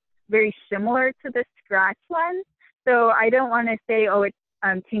are very similar to the Scratch one. So I don't want to say, oh, it's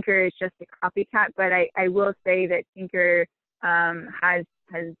Tinker is just a copycat, but I will say that Tinker has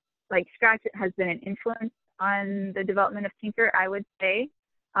like Scratch has been an influence on the development of Tinker, I would say.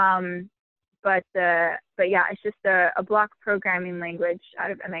 But yeah, it's just a block programming language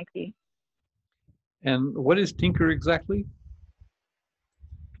out of MIT. And what is Tinker exactly?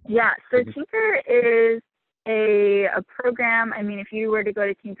 Yeah, so Tinker is a program. I mean, if you were to go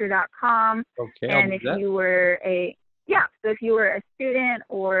to tinker.com, okay, and if you were so if you were a student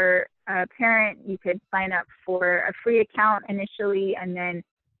or a parent, you could sign up for a free account initially, and then,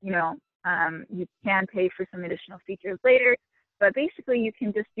 you can pay for some additional features later. But basically, you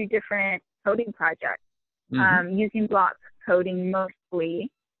can just do different coding projects using block coding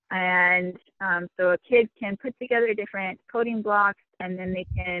mostly. And so a kid can put together different coding blocks, and then they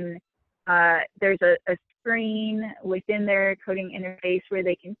can, there's a screen within their coding interface where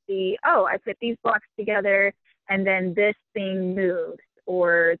they can see, oh, I put these blocks together, and then this thing moves,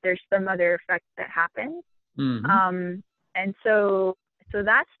 or there's some other effect that happens. And so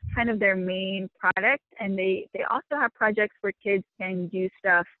that's kind of their main product. And they also have projects where kids can do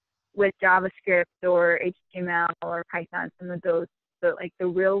stuff with JavaScript or HTML or Python, some of those, so like the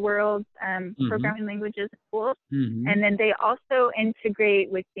real world programming languages and tools. And then they also integrate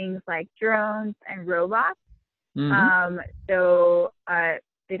with things like drones and robots. So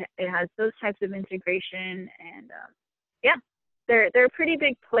it has those types of integration, and they're a pretty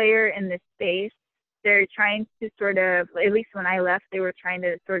big player in this space. They're trying to sort of, at least when I left, they were trying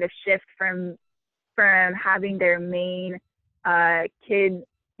to sort of shift from having their main kid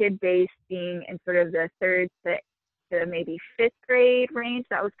base being in sort of the third to maybe fifth grade range.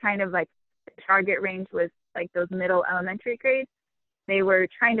 That was kind of like the target range, was like those middle elementary grades. They were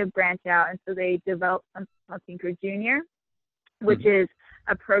trying to branch out, and so they developed something called Tinker Junior, which is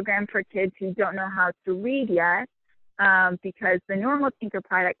a program for kids who don't know how to read yet, because the normal Tinker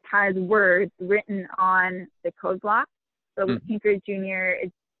product has words written on the code block. So with Tinker Junior,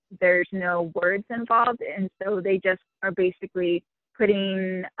 there's no words involved, and so they just are basically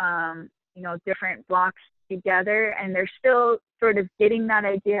putting different blocks together, and they're still sort of getting that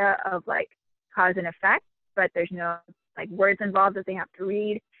idea of like cause and effect, but there's no like words involved that they have to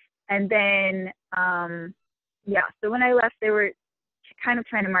read. And then so when I left, they were kind of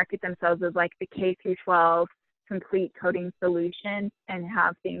trying to market themselves as like the K through 12 complete coding solution, and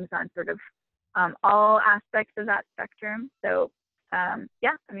have things on sort of all aspects of that spectrum. So I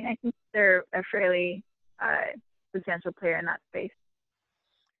mean, I think they're a fairly substantial player in that space.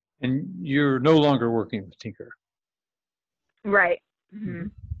 And you're no longer working with Tinker. Right.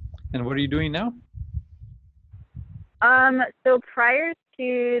 And what are you doing now? So prior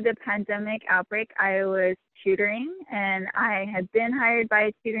to the pandemic outbreak, I was tutoring, and I had been hired by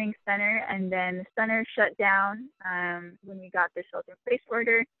a tutoring center, and then the center shut down when we got the shelter-in-place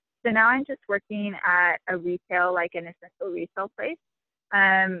order. So now I'm just working at a retail, like an essential retail place,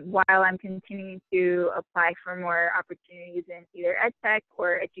 while I'm continuing to apply for more opportunities in either ed tech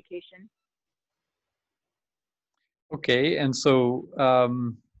or education. Okay, and so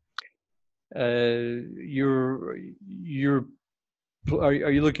are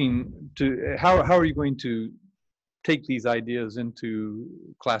you looking to, how are you going to take these ideas into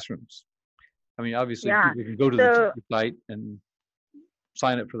classrooms? I mean, obviously people can go to the site and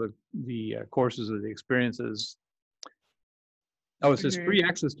sign up for the courses or the experiences. Oh, it says free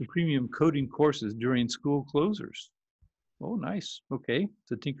access to premium coding courses during school closures. Oh, nice. Okay,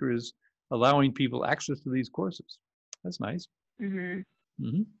 so Tinker is allowing people access to these courses. That's nice. Yep.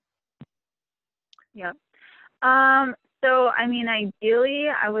 So, I mean, ideally,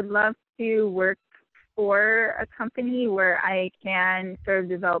 I would love to work for a company where I can sort of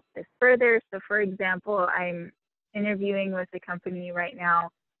develop this further. So, for example, I'm interviewing with a company right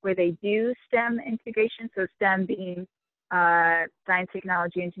now where they do STEM integration. So, STEM being science,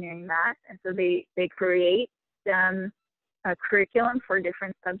 technology, engineering, math. And so they create STEM curriculum for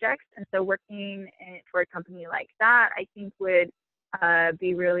different subjects. And so working for a company like that, I think would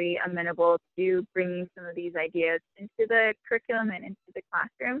be really amenable to bringing some of these ideas into the curriculum and into the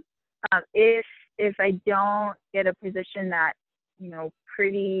classroom. If I don't get a position that,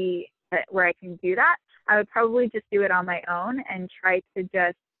 where I can do that, I would probably just do it on my own and try to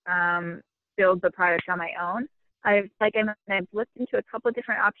just build the product on my own. I've looked into a couple of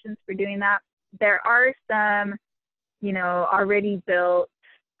different options for doing that. There are some, already built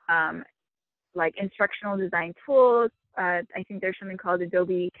like instructional design tools. I think there's something called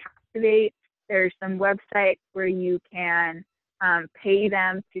Adobe Captivate. There's some websites where you can pay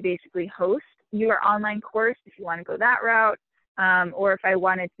them to basically host your online course if you want to go that route. Or if I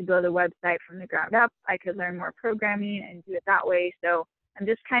wanted to build a website from the ground up, I could learn more programming and do it that way. So I'm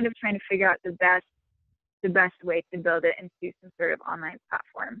just kind of trying to figure out the best way to build it into some sort of online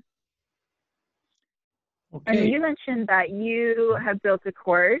platform. Okay. And you mentioned that you have built a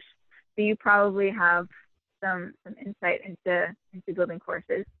course, so you probably have some insight into building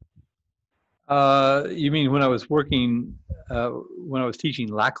courses. You mean when I was working, when I was teaching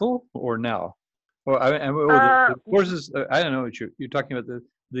LACL, or now? Or the courses? I don't know what you're talking about.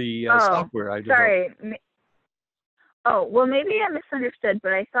 The software I developed. Sorry. Oh, well, maybe I misunderstood,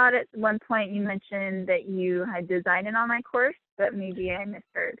 but I thought at one point you mentioned that you had designed an online course, but maybe I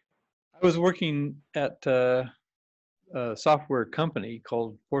misheard. I was working at a software company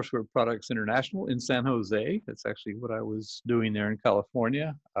called Courseware Products International in San Jose. That's actually what I was doing there in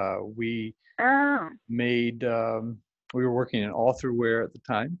California. We made, we were working in authorware at the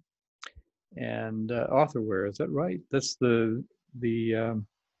time. And authorware, is that right? That's the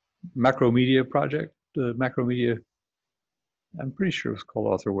Macromedia project, the Macromedia. I'm pretty sure it was called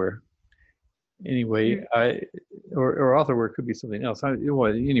authorware. Anyway, or authorware could be something else.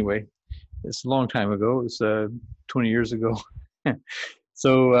 Anyway, it's a long time ago. It was 20 years ago.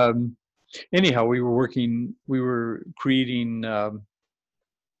 So anyhow, we were creating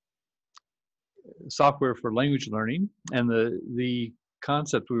software for language learning, and the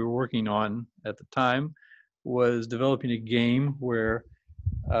concept we were working on at the time was developing a game where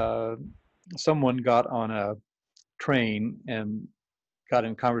someone got on a train and got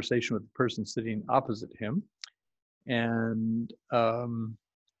in conversation with the person sitting opposite him, and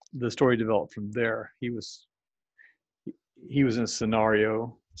the story developed from there. He was in a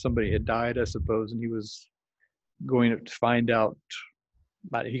scenario. Somebody had died, I suppose, and he was going to find out.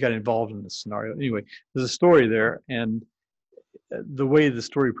 He got involved in the scenario. Anyway, there's a story there, and the way the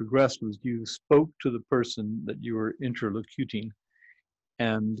story progressed was you spoke to the person that you were interlocuting,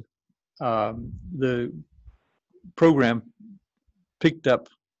 and the program picked up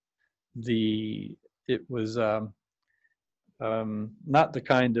it was not the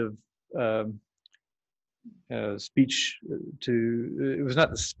kind of speech it was not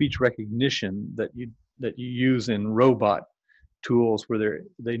the speech recognition that you use in robot tools where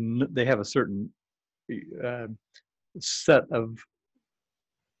they have a certain set of,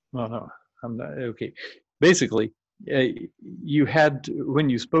 well, no, I'm not, okay. Basically, you had to, when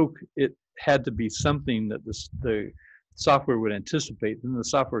you spoke, it had to be something that the software would anticipate, and the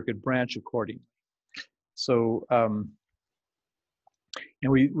software could branch accordingly. So, and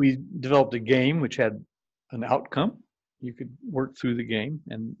we developed a game which had an outcome. You could work through the game,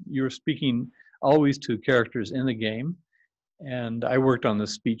 and you were speaking always to characters in the game. And I worked on the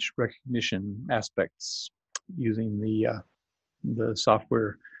speech recognition aspects using the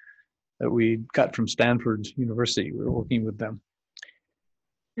software that we got from Stanford University. We were working with them.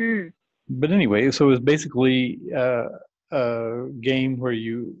 But anyway, so it was basically a game where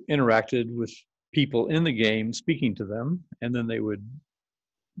you interacted with people in the game, speaking to them, and then they would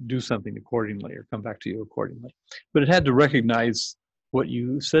do something accordingly or come back to you accordingly. But it had to recognize what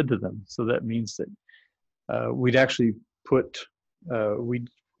you said to them. So that means that we'd actually put, we'd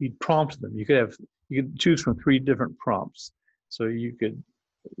prompt them. You could choose from 3 different prompts. So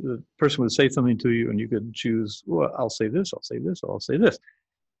the person would say something to you, and you could choose, well, I'll say this, I'll say this, I'll say this.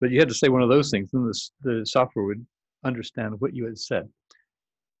 But you had to say one of those things, and the software would understand what you had said.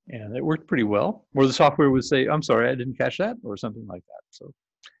 And it worked pretty well. Or the software would say, I'm sorry, I didn't catch that, or something like that. So,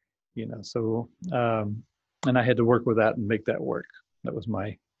 and I had to work with that and make that work. That was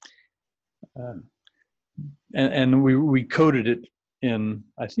my, and we coded it in,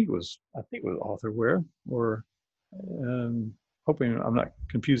 I think it was authorware, or hoping I'm not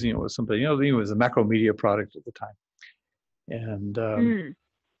confusing it with something. I think it was a Macromedia product at the time. And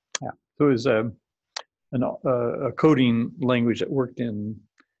yeah, so it was a coding language that worked in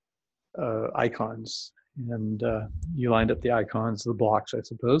icons, and you lined up the icons, the blocks, I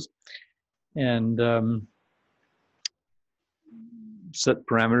suppose, and set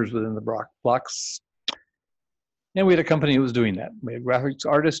parameters within the blocks. And we had a company that was doing that. We had a graphics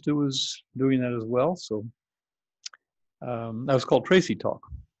artist who was doing that as well. So that was called Tracy Talk.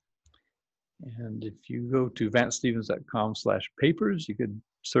 And if you go to vancestevens.com/papers, you could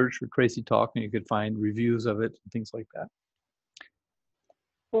search for Tracy Talk, and you could find reviews of it and things like that.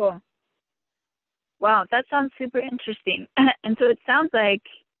 Cool. Wow, that sounds super interesting. And so it sounds like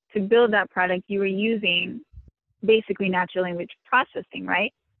to build that product, you were using basically natural language processing,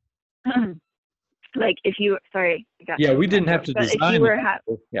 right? Like if you, sorry, I got Yeah, choked we on my didn't have throat. to But if you design were,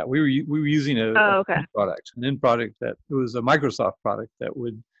 it. Yeah, we were using a oh, okay. end product that it was a Microsoft product that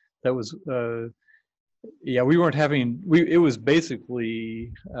was yeah, we weren't having it was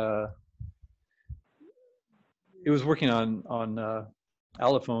basically it was working on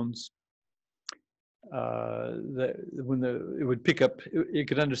allophones that when it would pick up, it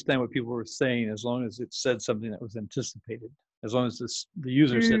could understand what people were saying as long as it said something that was anticipated. As long as the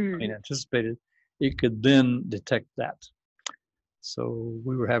user said something anticipated, it could then detect that. So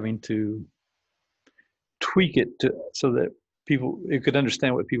we were having to tweak it so that it could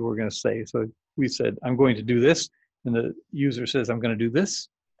understand what people were going to say. So we said, I'm going to do this. And the user says, I'm going to do this.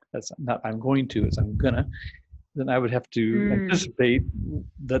 That's not I'm going to, it's I'm going to. Then I would have to anticipate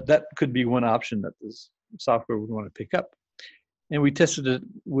that could be one option that this software would want to pick up. And we tested it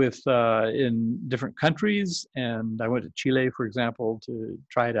with in different countries. And I went to Chile, for example, to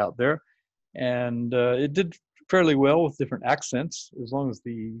try it out there. And it did fairly well with different accents, as long as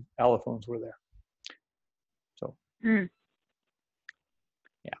the allophones were there. So, yeah.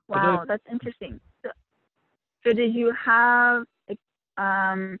 Wow, that's interesting. So did you have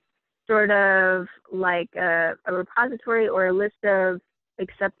sort of like a repository or a list of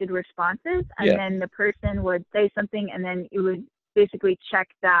accepted responses, and then the person would say something, and then you would basically check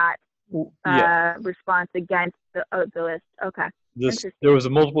that response against the list? Okay. There was a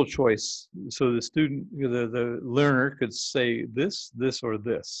multiple choice, so the student, the learner could say this, or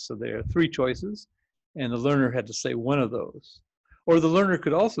this. So there are three choices, and the learner had to say one of those. Or the learner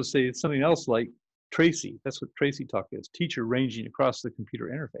could also say something else like Tracy. That's what Tracy talk is, teacher ranging across the computer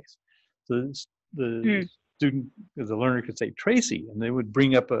interface. So the student, the learner could say Tracy, and they would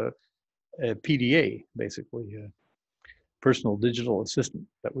bring up a PDA, basically a personal digital assistant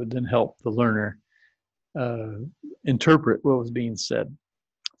that would then help the learner interpret what was being said.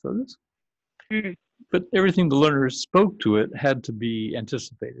 So this, but everything the learner spoke to it had to be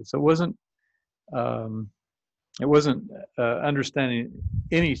anticipated. So it wasn't understanding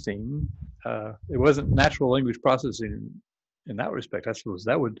anything. It wasn't natural language processing in that respect. I suppose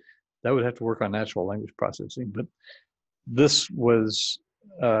that would have to work on natural language processing. But this was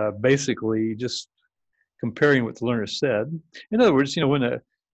basically just comparing what the learner said. In other words,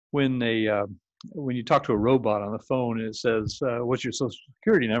 when you talk to a robot on the phone and it says, what's your social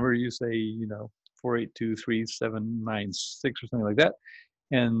security number? You say, 4823796 or something like that.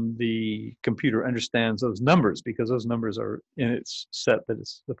 And the computer understands those numbers because those numbers are in its set that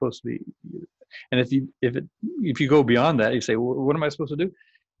it's supposed to be. And if you go beyond that, you say, well, what am I supposed to do?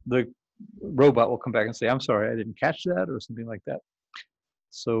 The robot will come back and say, I'm sorry, I didn't catch that, or something like that.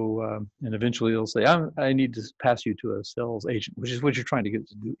 So, and eventually it'll say, I need to pass you to a sales agent, which is what you're trying to get it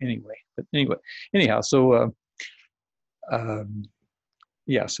to do anyway. But anyhow, so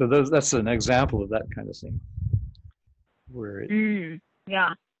yeah, so that's an example of that kind of thing, where it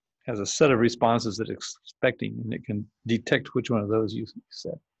has a set of responses that it's expecting, and it can detect which one of those you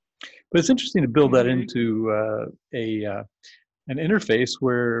said. But it's interesting to build that into an interface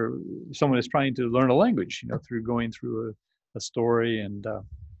where someone is trying to learn a language, through going through a story, and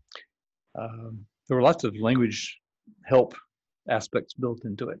there were lots of language help aspects built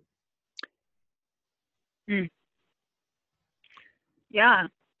into it. Yeah.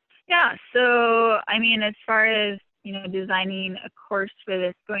 So, I mean, as far as, designing a course for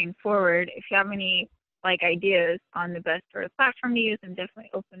this going forward, if you have any ideas on the best sort of platform to use, I'm definitely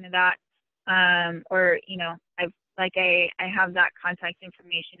open to that. Or, I have that contact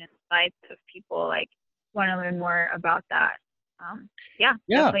information in the slides, so if people want to learn more about that.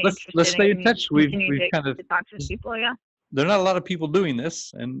 Let's stay in touch. We've kind of to talk to people. Yeah, there are not a lot of people doing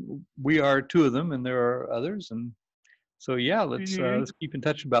this, and we are two of them, and there are others, and so let's keep in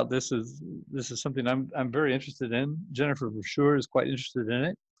touch about this. This is something I'm very interested in. Jennifer for sure is quite interested in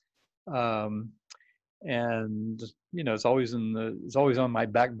it, and it's always on my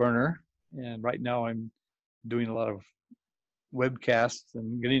back burner. And right now I'm doing a lot of webcasts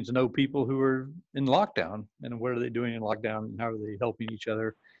and getting to know people who are in lockdown, and what are they doing in lockdown, and how are they helping each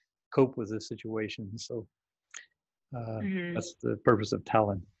other cope with this situation. So that's the purpose of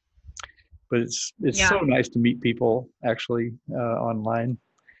TALIN. But it's so nice to meet people actually online,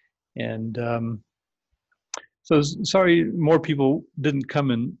 and so sorry more people didn't come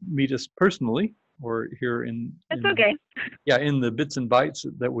and meet us personally or here in okay. Yeah, in the bits and bytes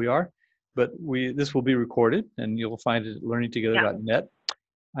that we are. But this will be recorded, and you'll find it at learningtogether.net.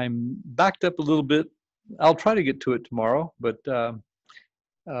 I'm backed up a little bit. I'll try to get to it tomorrow, but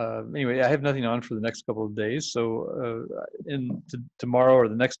Anyway, I have nothing on for the next couple of days. So tomorrow or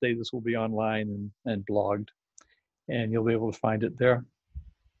the next day, this will be online and blogged, and you'll be able to find it there.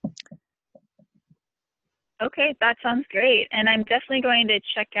 Okay, that sounds great. And I'm definitely going to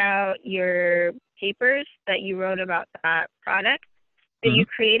check out your papers that you wrote about that product that you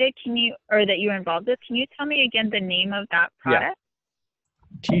created. Or that you were involved with. Can you tell me again the name of that product?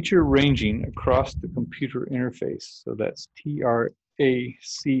 Yeah. Teacher Ranging Across the Computer Interface. So that's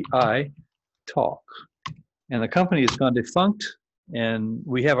TRACI Talk. And the company has gone defunct, and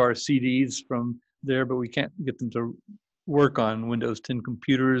we have our CDs from there, but we can't get them to work on Windows 10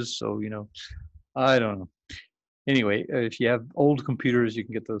 computers. So, I don't know. Anyway, if you have old computers, you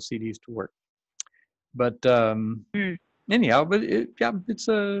can get those CDs to work. But anyhow, but it was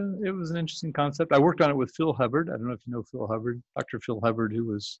an interesting concept. I worked on it with Phil Hubbard. I don't know if you know Phil Hubbard, Dr. Phil Hubbard, who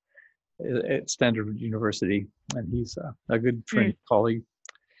was at Stanford University, and he's a good friend, colleague.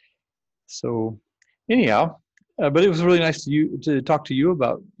 So anyhow, but it was really nice to talk to you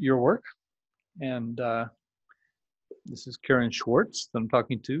about your work. And this is Karen Schwarze that I'm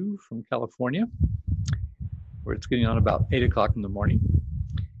talking to from California, where it's getting on about 8 o'clock in the morning.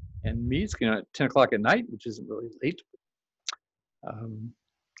 And me, it's getting on at 10 o'clock at night, which isn't really late.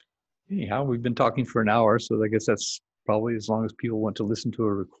 Anyhow, we've been talking for an hour, so I guess that's probably as long as people want to listen to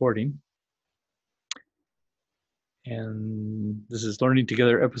a recording. And this is Learning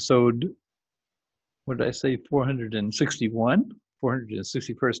Together episode, what did I say, 461,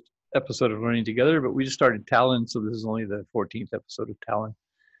 461st episode of Learning Together, but we just started TALIN, so this is only the 14th episode of TALIN.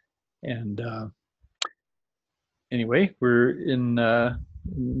 And anyway, we're in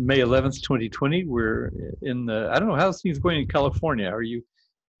May 11th, 2020. We're in I don't know, how's things going in California? Are you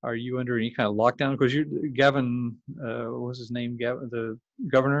under any kind of lockdown? Because Gavin, what was his name? Gavin, the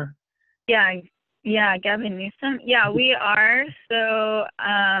governor? Yeah, Gavin Newsom. Yeah, we are. So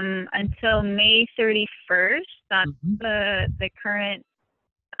until May 31st, that's the current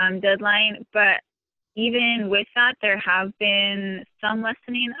deadline. But even with that, there have been some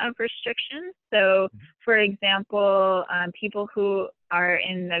lessening of restrictions. So, for example, people who are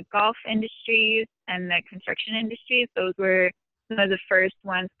in the golf industries and the construction industries, those were some of the first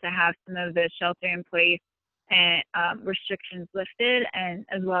ones to have some of the shelter in place and restrictions lifted, and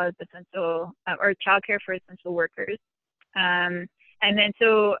as well as essential or childcare for essential workers. And then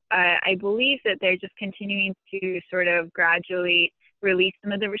so I believe that they're just continuing to sort of gradually release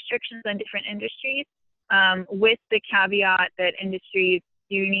some of the restrictions on different industries, with the caveat that industries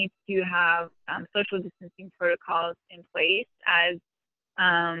do need to have social distancing protocols in place as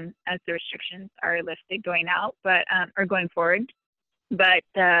the restrictions are lifted going out, but or going forward. But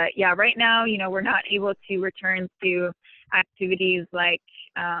yeah, right now, we're not able to return to activities like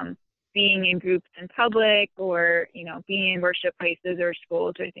being in groups in public, or being in worship places or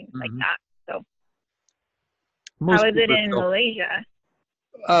schools or things like that. So, how is it in Malaysia?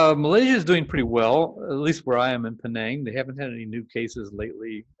 Malaysia is doing pretty well, at least where I am in Penang. They haven't had any new cases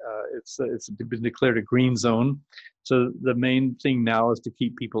lately. It's been declared a green zone. So the main thing now is to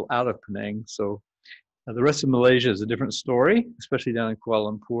keep people out of Penang. So the rest of Malaysia is a different story, especially down in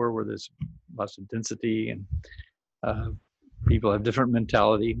Kuala Lumpur, where there's lots of density and people have different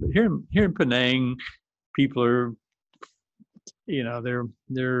mentality. But here in Penang, people are,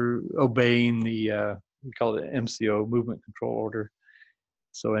 they're obeying the we call it MCO, Movement Control Order.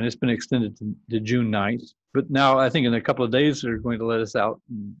 So, and it's been extended to June 9th. But now I think in a couple of days, they're going to let us out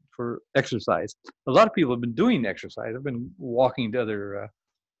for exercise. A lot of people have been doing exercise. I've been walking to other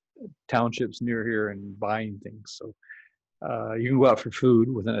townships near here and buying things. So you can go out for food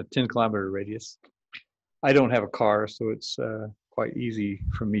within a 10-kilometer radius. I don't have a car, so it's quite easy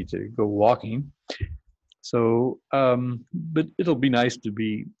for me to go walking. So, but it'll be nice to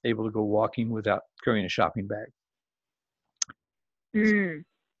be able to go walking without carrying a shopping bag.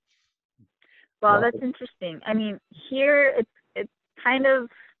 Well, that's interesting. I mean, here it's kind of,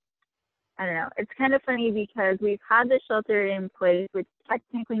 I don't know, it's kind of funny because we've had the shelter in place, which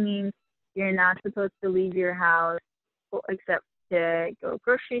technically means you're not supposed to leave your house except to go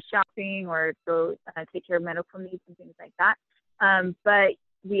grocery shopping or go take care of medical needs and things like that. But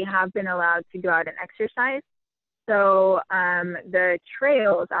we have been allowed to go out and exercise. So the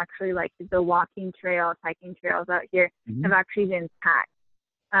trails, actually, like the walking trails, hiking trails out here, have actually been packed,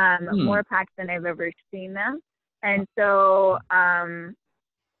 more packed than I've ever seen them. And so,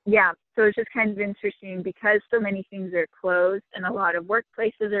 yeah, so it's just kind of interesting because so many things are closed and a lot of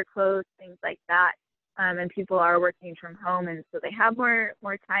workplaces are closed, things like that. And people are working from home, and so they have more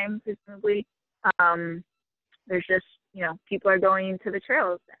time, presumably. There's just, people are going to the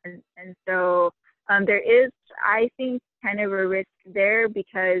trails. And so there is, I think, kind of a risk there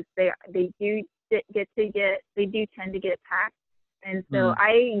because they do they do tend to get packed. And so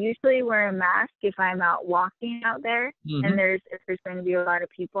I usually wear a mask if I'm out walking out there, and if there's going to be a lot of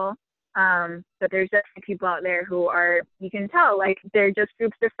people. But there's definitely people out there who are, you can tell, like they're just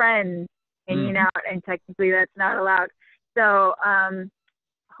groups of friends hanging out, and technically that's not allowed. So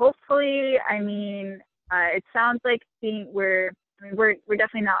hopefully, I mean, it sounds like we're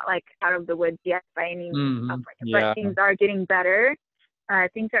definitely not like out of the woods yet by any means, but things are getting better.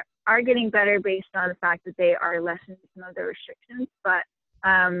 Things are getting better based on the fact that they are lessening some of the restrictions. But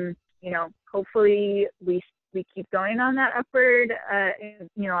you know, hopefully we keep going on that upward,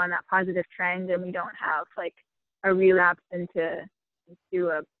 you know, on that positive trend, and we don't have like a relapse into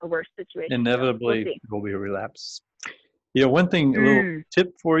a worse situation. Inevitably, so will be a relapse. You know, one thing, a little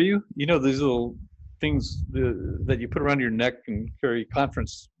tip for you, you know, these little things that you put around your neck and carry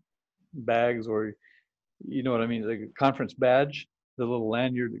conference bags, or you know what I mean, like a conference badge, the little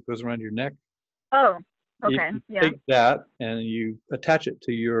lanyard that goes around your neck. Oh, okay. You take that and you attach it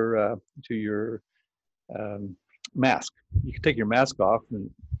to your mask. You can take your mask off and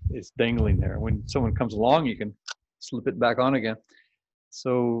it's dangling there. When someone comes along, you can slip it back on again.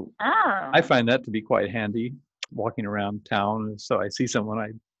 So I find that to be quite handy walking around town. So I see someone,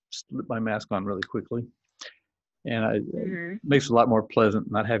 I slip my mask on really quickly, and it makes it a lot more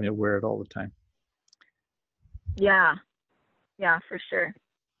pleasant not having to wear it all the time. Yeah, for sure.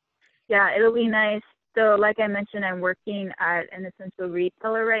 Yeah, it'll be nice. So like I mentioned, I'm working at an essential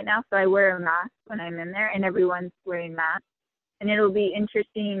retailer right now, so I wear a mask when I'm in there, and everyone's wearing masks. And it'll be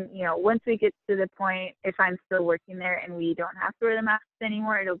interesting, you know, once we get to the point, if I'm still working there and we don't have to wear the masks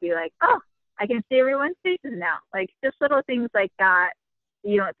anymore, it'll be like, oh, I can see everyone's faces now. Like just little things like that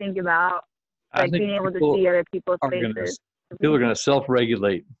you don't think about, like being able to see other people's faces. People are going to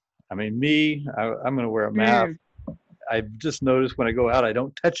self-regulate. I mean, me, I'm going to wear a mask. I've just noticed when I go out, I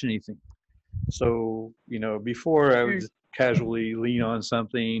don't touch anything. So, you know, before I would just casually lean on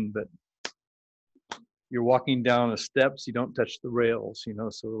something, but you're walking down the steps, you don't touch the rails, you know,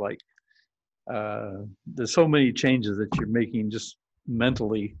 so like there's so many changes that you're making just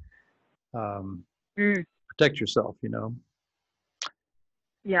mentally. Protect yourself, you know.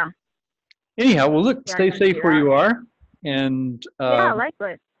 Yeah. Anyhow, well, look, stay safe where you are, and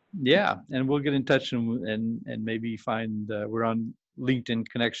likewise. Yeah, and we'll get in touch and maybe find we're on LinkedIn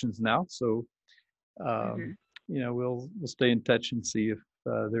connections now, so you know, we'll stay in touch and see if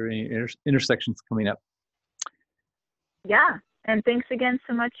there are any intersections coming up. Yeah, and thanks again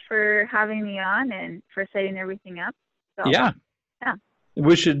so much for having me on and for setting everything up. So, yeah. I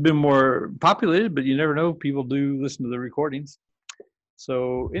wish it had been more populated, but you never know. People do listen to the recordings.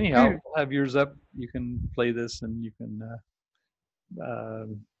 So anyhow, we'll have yours up. You can play this, and you can.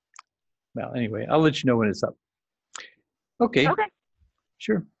 Well, anyway, I'll let you know when it's up. Okay. Okay.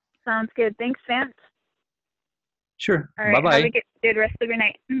 Sure. Sounds good. Thanks, Vance. Sure. All right. Bye-bye. Have a good rest of your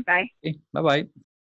night. Bye. Okay. Bye-bye.